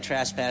dead in my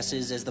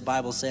trespasses, as the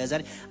Bible says.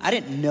 I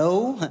didn't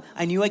know.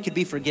 I knew I could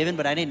be forgiven,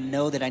 but I didn't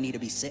know that I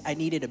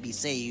needed to be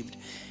saved.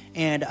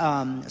 And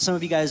some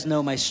of you guys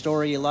know my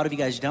story. A lot of you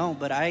guys don't,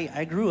 but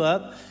I grew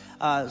up.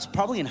 It was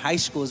probably in high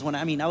school is when,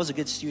 I was a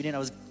good student. I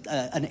was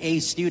an A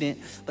student,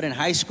 but in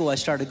high school I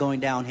started going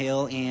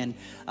downhill and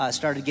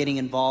started getting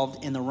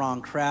involved in the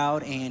wrong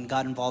crowd and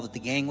got involved with the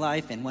gang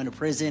life and went to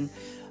prison.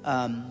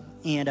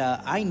 And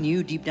I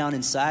knew deep down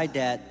inside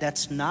that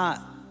that's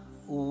not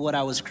what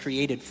I was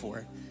created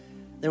for.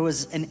 There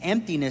was an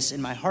emptiness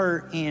in my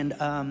heart, and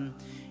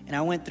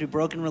I went through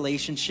broken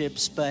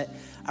relationships, but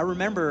I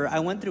remember I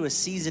went through a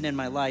season in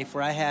my life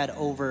where I had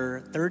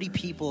over 30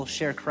 people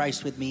share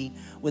Christ with me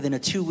within a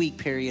 2-week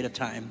period of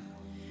time.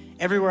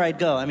 Everywhere I'd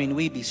go,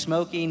 we'd be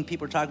smoking,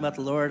 people were talking about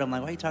the Lord. I'm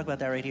like, why are you talking about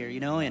that right here,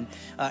 And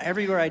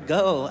everywhere I'd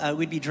go,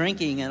 we'd be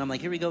drinking, and I'm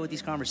like, here we go with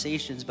these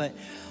conversations. But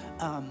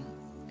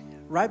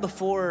right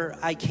before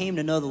I came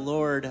to know the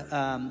Lord,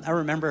 I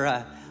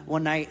remember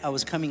one night I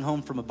was coming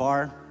home from a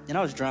bar, and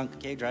I was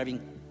drunk,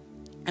 driving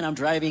and I'm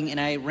driving, and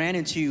I ran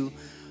into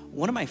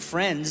one of my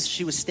friends.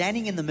 She was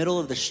standing in the middle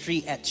of the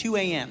street at 2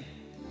 a.m.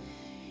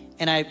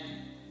 And I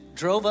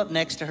drove up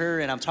next to her,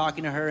 and I'm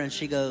talking to her, and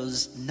she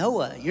goes,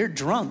 "Noah, you're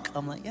drunk."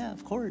 I'm like, "Yeah,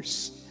 of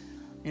course.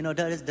 You know,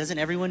 doesn't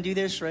everyone do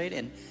this,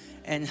 right?"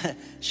 And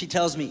she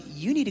tells me,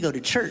 "You need to go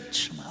to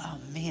church." I'm like, "Oh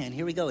man,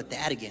 here we go with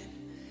that again."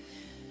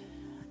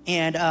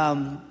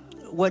 And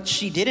what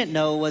she didn't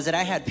know was that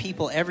I had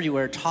people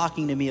everywhere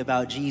talking to me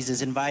about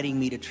Jesus, inviting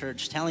me to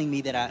church, telling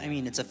me that I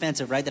mean, it's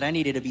offensive, right? That I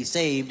needed to be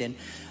saved. And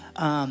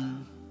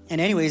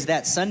anyways,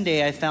 that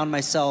Sunday I found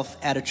myself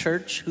at a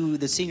church who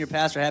the senior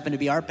pastor happened to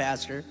be our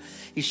pastor.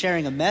 He's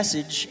sharing a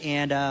message,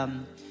 and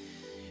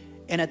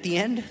at the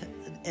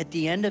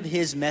end of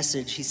his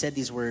message, he said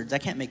these words. I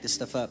can't make this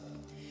stuff up.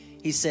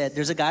 He said,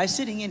 "There's a guy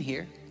sitting in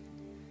here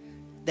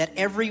that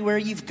everywhere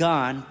you've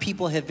gone,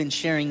 people have been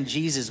sharing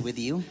Jesus with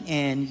you,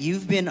 and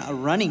you've been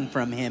running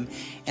from him.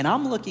 And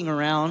I'm looking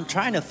around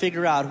trying to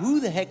figure out who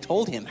the heck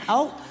told him.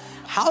 How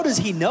does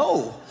he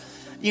know?"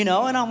 You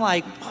know, and I'm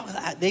like,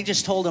 oh, they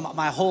just told him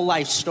my whole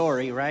life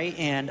story, right?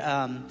 And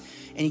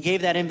he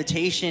gave that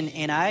invitation,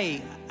 and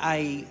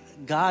I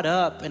got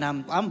up, and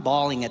I'm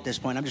bawling at this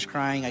point. I'm just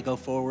crying. I go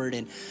forward,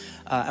 and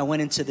I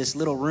went into this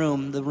little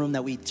room, the room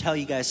that we tell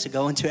you guys to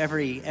go into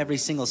every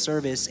single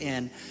service,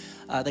 and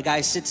the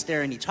guy sits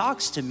there and he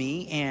talks to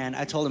me, and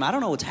I told him, "I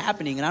don't know what's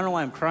happening, and I don't know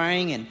why I'm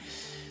crying." And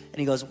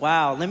he goes,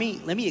 "Wow, let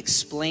me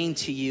explain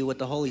to you what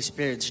the Holy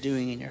Spirit's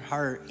doing in your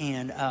heart."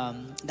 And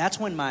that's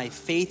when my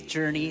faith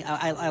journey,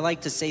 I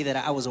like to say that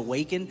I was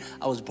awakened,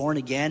 I was born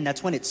again.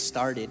 That's when it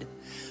started.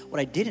 What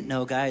I didn't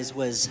know, guys,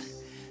 was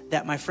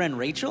that my friend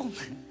Rachel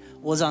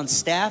was on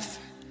staff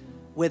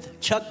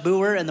with Chuck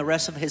Boer and the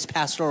rest of his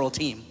pastoral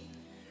team.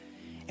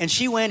 And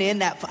she went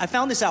in, I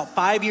found this out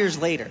 5 years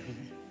later.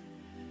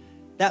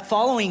 That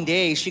following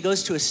day, she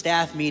goes to a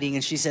staff meeting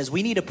and she says,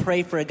 "We need to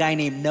pray for a guy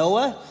named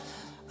Noah.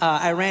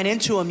 I ran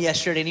into him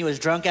yesterday and he was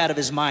drunk out of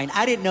his mind."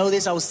 I didn't know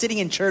this. I was sitting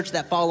in church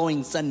that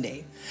following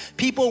Sunday.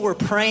 People were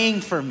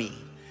praying for me.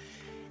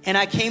 And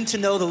I came to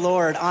know the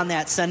Lord on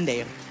that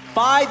Sunday.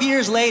 5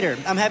 years later,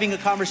 I'm having a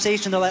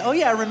conversation. They're like, "Oh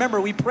yeah, I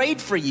remember, we prayed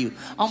for you."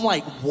 I'm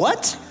like,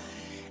 "What?"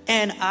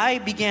 And I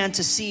began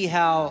to see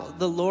how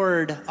the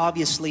Lord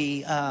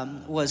obviously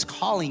was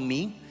calling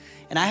me.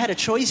 And I had a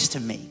choice to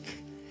make.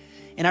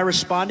 And I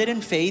responded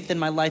in faith, and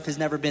my life has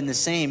never been the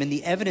same. And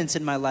the evidence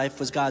in my life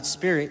was God's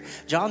Spirit.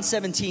 John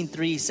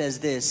 17:3 says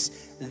this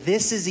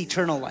is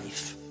eternal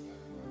life.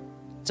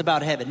 It's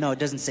about heaven. No, it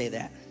doesn't say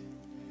that.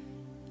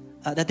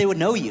 That they would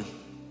know you.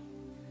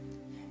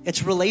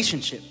 It's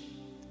relationship.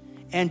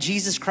 And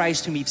Jesus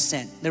Christ whom you've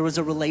sent. There was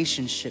a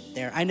relationship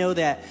there. I know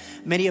that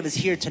many of us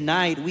here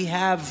tonight, we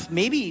have,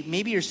 maybe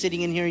you're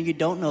sitting in here and you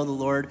don't know the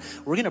Lord.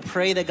 We're going to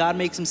pray that God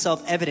makes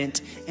himself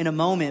evident in a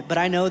moment. But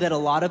I know that a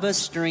lot of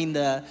us during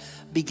the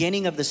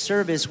beginning of the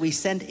service, we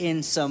sent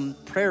in some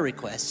prayer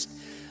requests.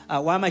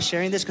 Why am I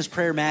sharing this? Because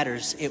prayer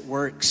matters. It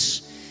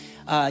works.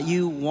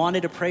 You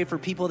wanted to pray for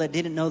people that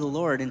didn't know the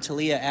Lord, and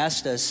Talia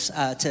asked us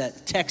to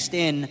text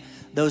in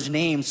those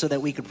names so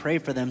that we could pray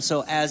for them.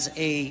 So as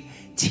a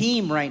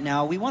team right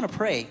now, we want to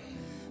pray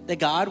that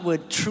God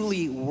would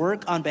truly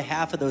work on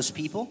behalf of those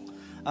people.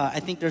 I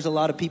think there's a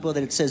lot of people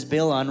that it says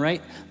Bill on,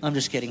 right? I'm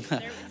just kidding.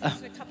 There's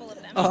a couple of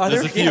them. Oh, are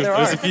there? There's There a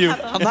are. few.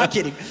 I'm not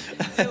kidding.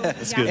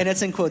 That's good. And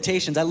it's in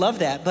quotations. I love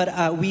that.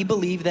 But we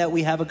believe that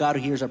we have a God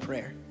who hears our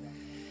prayer.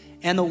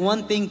 And the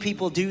one thing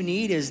people do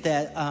need is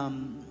that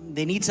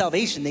they need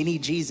salvation. They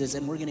need Jesus.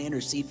 And we're going to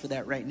intercede for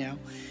that right now.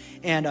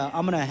 And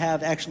I'm going to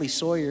have actually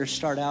Sawyer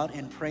start out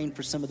and praying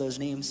for some of those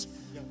names.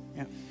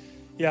 Yeah.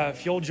 Yeah,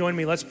 if you'll join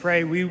me, let's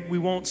pray. We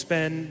won't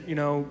spend,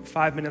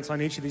 5 minutes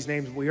on each of these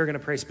names. We are going to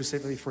pray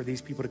specifically for these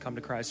people to come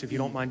to Christ. If you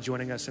don't mind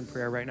joining us in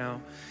prayer right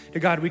now. To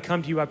God, we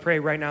come to you. I pray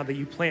right now that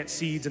you plant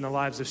seeds in the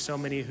lives of so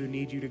many who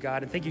need you, to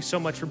God. And thank you so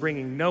much for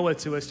bringing Noah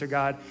to us, to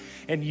God.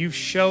 And you've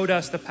showed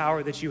us the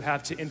power that you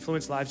have to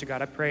influence lives, to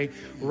God. I pray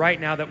right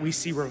now that we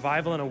see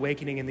revival and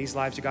awakening in these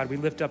lives, to God. We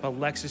lift up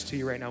Alexis to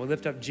you right now. We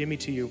lift up Jimmy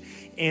to you,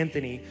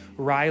 Anthony,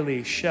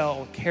 Riley,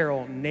 Shell,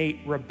 Carol, Nate,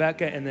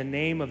 Rebecca, in the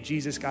name of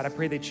Jesus, God. I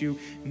pray that you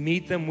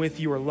meet them with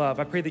your love.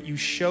 I pray that you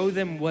show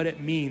them what it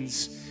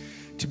means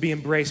to be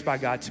embraced by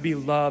God, to be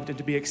loved and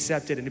to be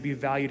accepted and to be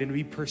valued and to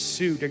be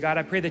pursued. Dear God,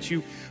 I pray that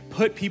you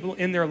put people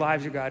in their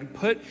lives, dear God.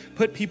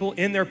 Put people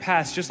in their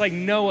past, just like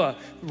Noah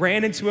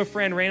ran into a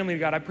friend randomly,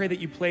 God. I pray that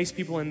you place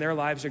people in their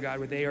lives, dear God,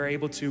 where they are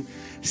able to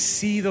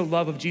see the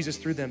love of Jesus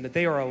through them, that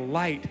they are a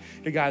light,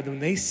 dear God. When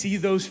they see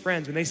those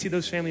friends, when they see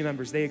those family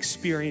members, they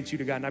experience you,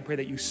 dear God. And I pray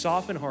that you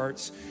soften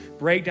hearts,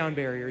 break down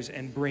barriers,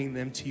 and bring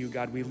them to you,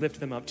 God. We lift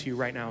them up to you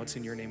right now. It's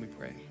in your name we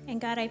pray. And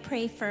God, I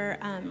pray for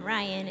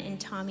Ryan and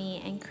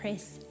Tommy and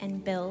Chris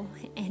and Bill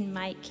and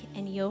Mike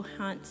and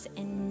Johans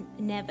and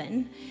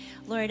Nevin.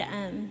 Lord,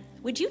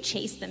 would you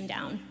chase them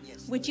down?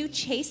 Yes. Would you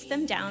chase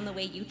them down the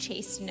way you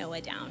chased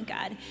Noah down,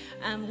 God?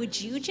 Would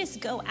you just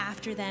go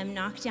after them,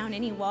 knock down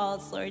any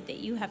walls, Lord, that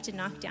you have to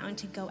knock down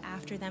to go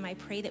after them? I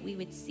pray that we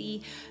would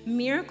see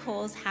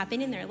miracles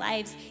happen in their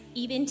lives,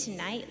 even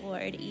tonight,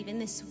 Lord, even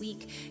this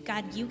week.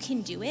 God, you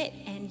can do it,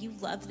 and you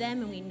love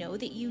them, and we know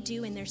that you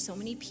do, and there's so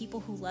many people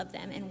who love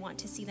them and want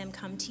to see them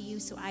come to you.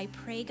 So I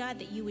pray, God,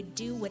 that you would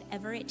do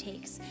whatever it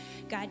takes,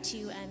 God,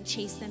 to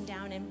chase them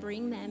down and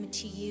bring them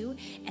to you.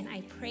 And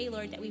I pray,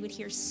 Lord, that we would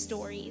hear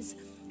stories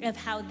of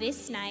how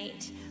this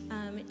night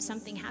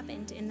something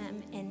happened in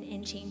them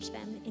and changed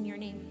them in your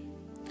name.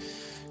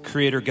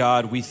 Creator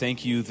God, we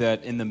thank you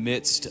that in the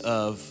midst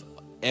of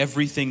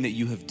everything that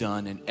you have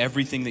done and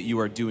everything that you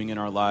are doing in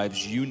our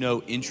lives, you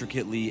know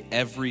intricately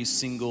every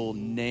single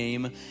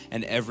name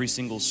and every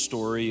single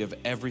story of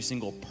every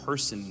single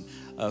person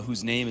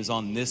whose name is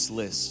on this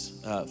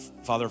list.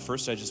 Father,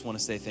 first I just want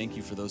to say thank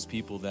you for those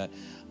people that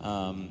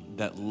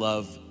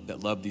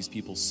love these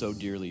people so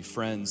dearly,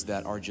 friends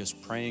that are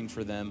just praying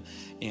for them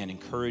and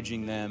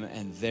encouraging them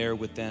and there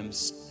with them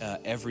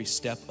every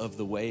step of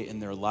the way in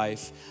their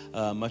life,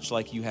 much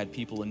like you had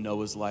people in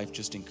Noah's life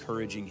just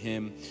encouraging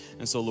him.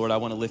 And so, Lord, I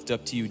want to lift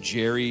up to you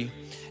Jerry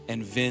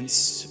and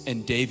Vince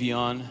and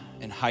Davion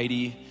and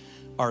Heidi,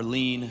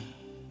 Arlene,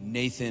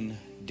 Nathan,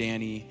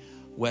 Danny,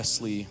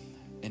 Wesley,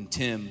 and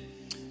Tim.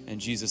 And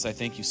Jesus, I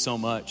thank you so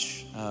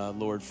much,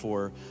 Lord,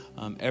 for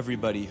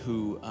everybody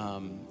who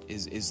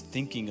is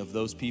thinking of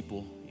those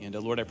people. And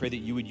Lord, I pray that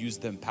you would use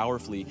them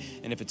powerfully.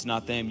 And if it's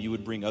not them, you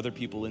would bring other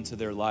people into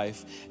their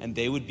life and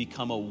they would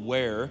become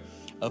aware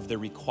of the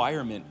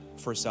requirement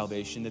for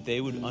salvation, that they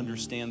would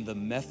understand the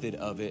method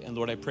of it. And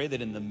Lord, I pray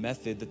that in the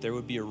method that there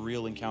would be a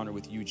real encounter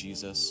with you,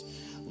 Jesus.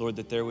 Lord,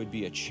 that there would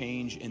be a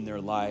change in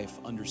their life,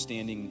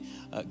 understanding,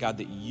 God,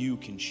 that you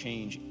can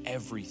change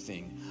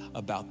everything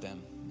about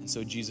them. And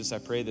so, Jesus, I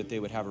pray that they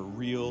would have a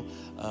real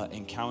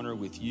encounter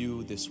with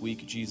you this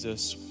week,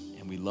 Jesus.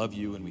 And we love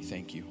you and we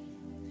thank you.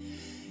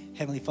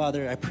 Heavenly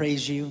Father, I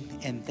praise you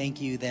and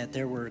thank you that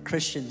there were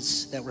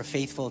Christians that were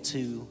faithful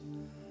to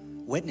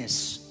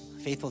witness,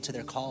 faithful to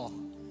their call,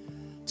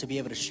 to be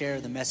able to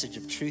share the message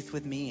of truth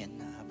with me and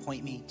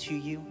point me to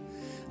you.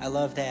 I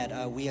love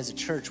that we as a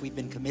church, we've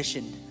been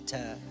commissioned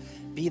to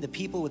be the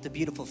people with the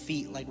beautiful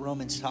feet, like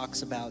Romans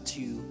talks about,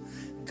 to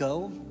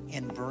go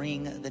and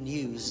bring the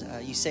news.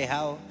 You say,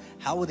 how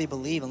will they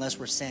believe unless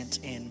we're sent?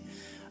 And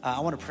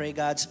I want to pray,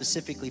 God,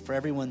 specifically for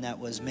everyone that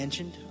was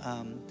mentioned.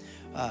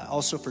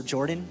 Also for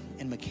Jordan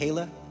and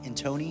Michaela and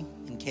Tony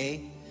and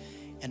Kay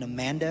and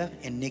Amanda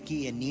and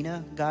Nikki and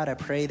Nina. God, I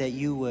pray that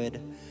you would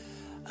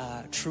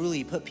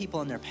truly put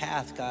people in their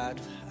path, God,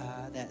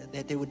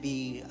 that there would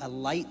be a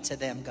light to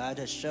them, God,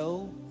 to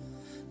show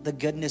the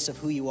goodness of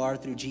who you are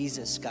through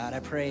Jesus, God.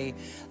 I pray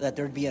that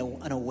there'd be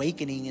an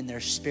awakening in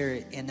their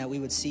spirit and that we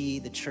would see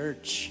the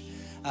church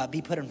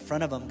be put in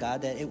front of them,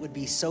 God, that it would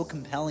be so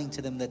compelling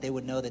to them that they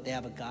would know that they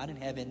have a God in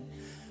heaven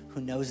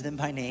who knows them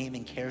by name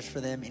and cares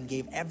for them and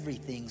gave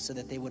everything so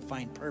that they would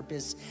find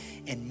purpose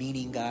and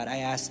meaning, God. I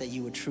ask that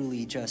you would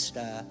truly just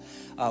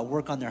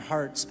work on their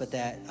hearts, but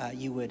that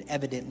you would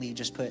evidently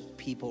just put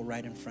people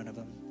right in front of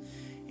them.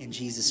 In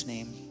Jesus'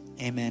 name,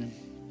 amen.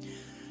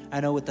 I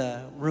know with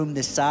a room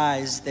this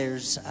size,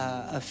 there's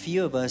a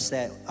few of us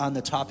that on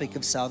the topic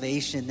of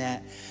salvation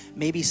that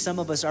maybe some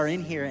of us are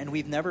in here and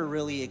we've never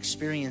really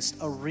experienced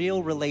a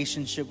real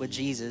relationship with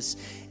Jesus.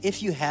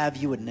 If you have,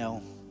 you would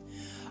know.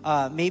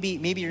 Maybe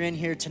you're in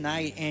here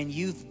tonight and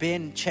you've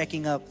been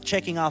checking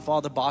off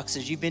all the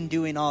boxes. You've been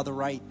doing all the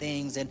right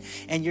things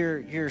and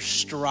you're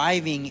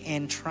striving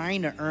and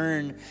trying to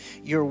earn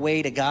your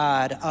way to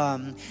God.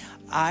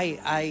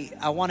 I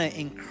want to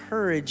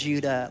encourage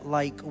you to,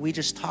 like we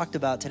just talked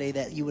about today,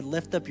 that you would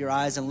lift up your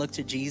eyes and look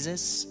to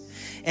Jesus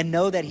and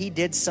know that he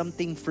did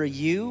something for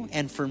you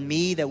and for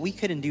me that we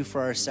couldn't do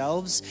for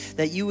ourselves,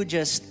 that you would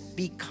just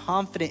be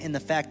confident in the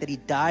fact that he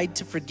died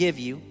to forgive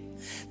you,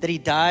 that he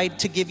died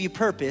to give you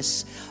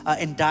purpose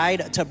and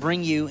died to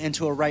bring you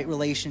into a right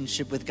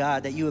relationship with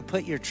God, that you would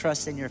put your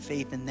trust and your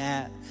faith in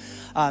that.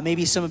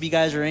 Maybe some of you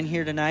guys are in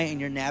here tonight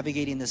and you're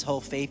navigating this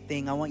whole faith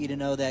thing. I want you to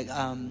know that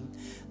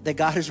that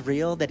God is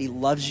real, that he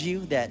loves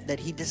you, that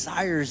he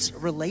desires a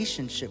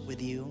relationship with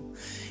you.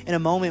 In a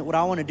moment, what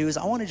I want to do is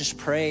I want to just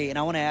pray and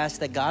I want to ask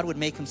that God would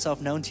make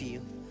himself known to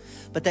you,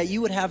 but that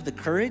you would have the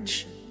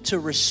courage to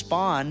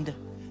respond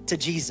to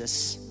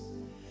Jesus,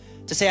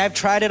 to say, I've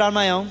tried it on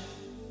my own.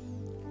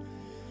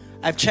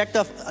 I've checked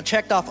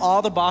off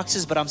all the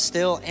boxes, but I'm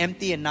still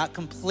empty and not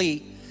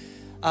complete.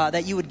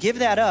 That you would give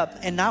that up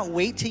and not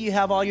wait till you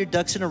have all your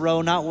ducks in a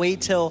row, not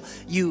wait till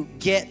you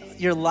get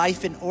your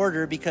life in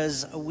order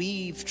because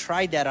we've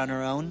tried that on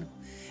our own,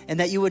 and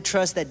that you would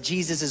trust that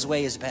Jesus'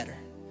 way is better.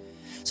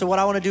 So what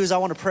I want to do is I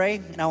want to pray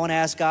and I want to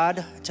ask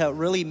God to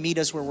really meet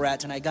us where we're at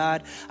tonight.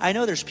 God, I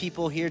know there's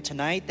people here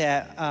tonight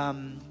that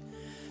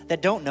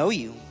don't know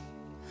you,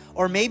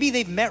 or maybe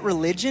they've met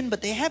religion,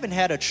 but they haven't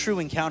had a true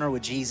encounter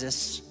with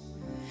Jesus.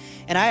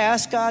 And I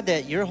ask God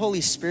that your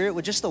Holy Spirit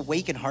would just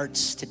awaken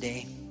hearts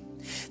today.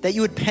 that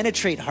you would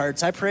penetrate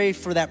hearts. I pray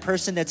for that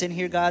person that's in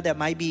here, God, that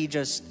might be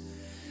just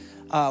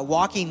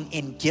walking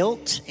in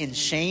guilt and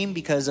shame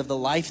because of the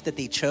life that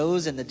they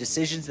chose and the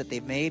decisions that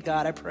they've made.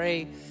 God, I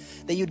pray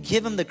that you'd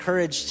give them the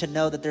courage to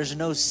know that there's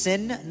no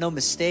sin, no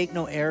mistake,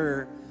 no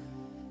error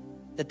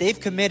that they've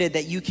committed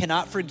that you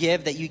cannot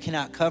forgive, that you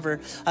cannot cover.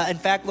 In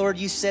fact, Lord,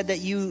 you said that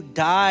you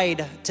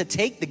died to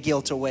take the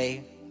guilt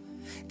away,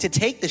 to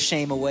take the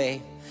shame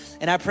away.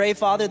 And I pray,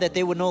 Father, that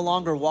they would no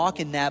longer walk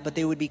in that, but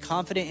they would be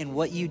confident in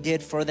what you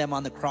did for them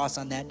on the cross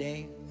on that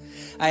day.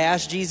 I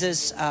ask,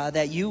 Jesus,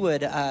 that you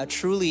would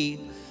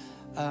truly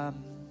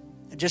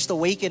just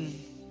awaken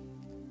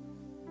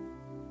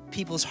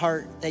people's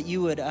heart, that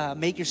you would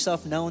make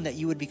yourself known, that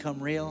you would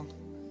become real.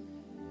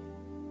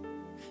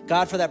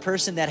 God, for that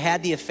person that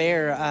had the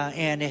affair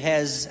and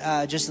has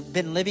just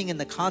been living in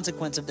the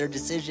consequence of their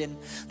decision,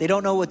 they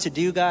don't know what to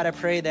do, God, I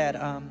pray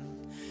that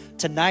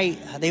tonight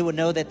they would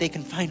know that they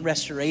can find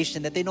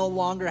restoration, that they no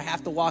longer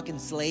have to walk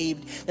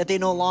enslaved, that they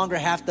no longer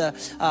have to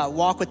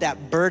walk with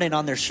that burden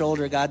on their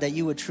shoulder, God, that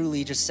you would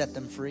truly just set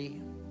them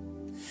free.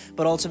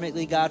 But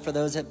ultimately, God, for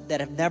those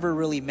that have never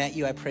really met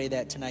you, I pray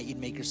that tonight you'd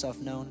make yourself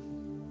known.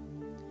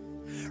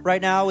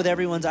 Right now, with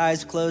everyone's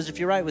eyes closed, if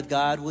you're right with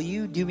God, will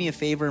you do me a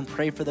favor and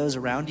pray for those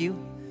around you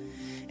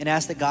and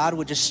ask that God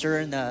would just stir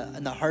in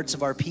the hearts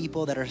of our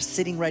people that are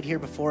sitting right here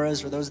before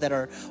us, or those that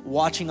are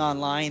watching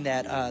online,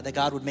 that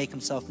God would make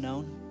himself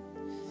known.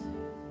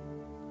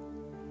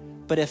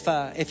 But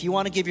if you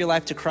want to give your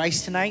life to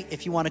Christ tonight,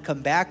 if you want to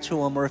come back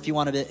to him, or if you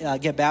want to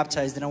get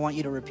baptized, then I want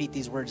you to repeat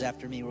these words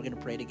after me. We're going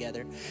to pray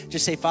together.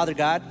 Just say, Father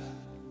God,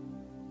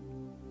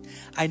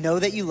 I know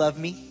that you love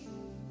me,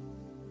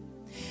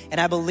 and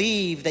I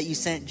believe that you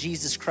sent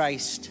Jesus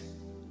Christ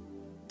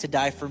to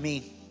die for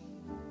me,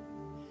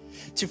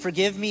 to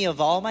forgive me of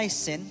all my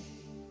sin,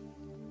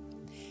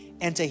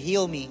 and to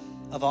heal me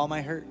of all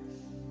my hurt.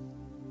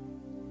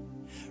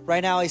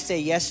 Right now I say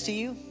yes to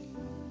you.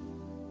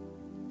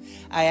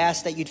 I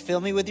ask that you'd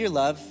fill me with your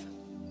love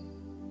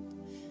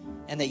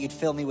and that you'd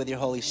fill me with your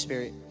Holy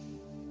Spirit.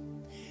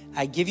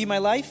 I give you my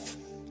life,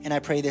 and I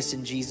pray this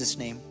in Jesus'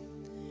 name.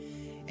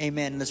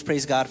 Amen. Let's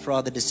praise God for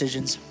all the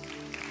decisions.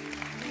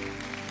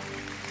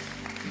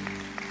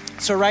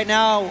 So right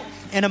now,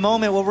 in a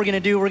moment, what we're going to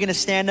do, we're going to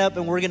stand up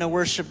and we're going to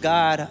worship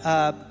God.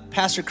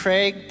 Pastor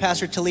Craig,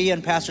 Pastor Talia,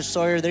 and Pastor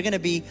Sawyer, they're going to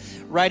be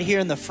right here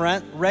in the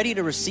front, ready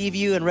to receive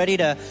you and ready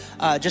to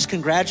just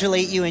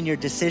congratulate you in your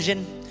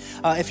decision.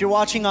 If you're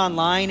watching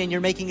online and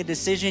you're making a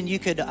decision, you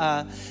could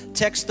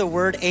text the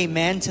word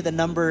amen to the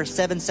number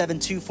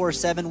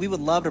 77247. We would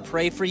love to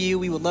pray for you.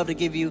 We would love to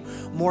give you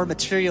more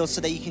material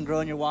so that you can grow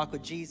in your walk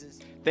with Jesus.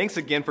 Thanks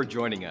again for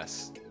joining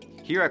us.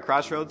 Here at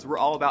Crossroads, we're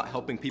all about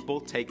helping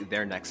people take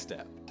their next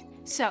step.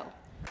 So,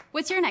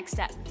 what's your next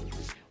step?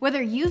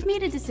 Whether you've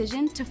made a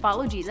decision to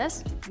follow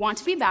Jesus, want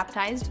to be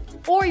baptized,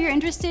 or you're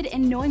interested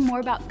in knowing more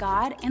about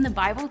God and the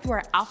Bible through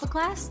our Alpha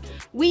class,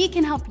 we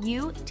can help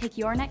you take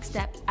your next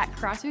step at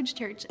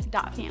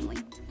crossroadschurch.family.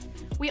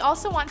 We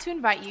also want to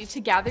invite you to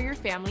gather your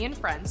family and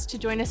friends to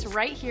join us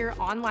right here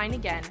online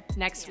again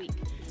next week.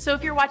 So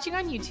if you're watching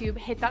on YouTube,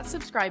 hit that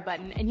subscribe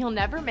button and you'll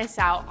never miss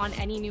out on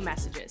any new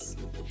messages.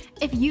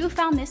 If you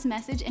found this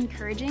message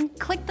encouraging,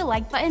 click the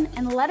like button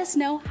and let us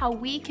know how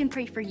we can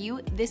pray for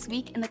you this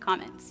week in the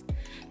comments.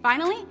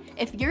 Finally,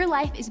 if your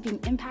life is being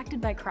impacted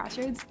by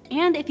Crossroads,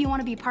 and if you want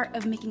to be part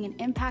of making an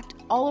impact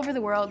all over the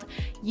world,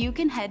 you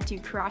can head to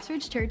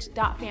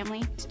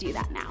crossroadschurch.family to do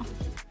that now.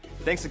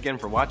 Thanks again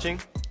for watching,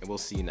 and we'll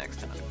see you next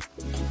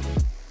time.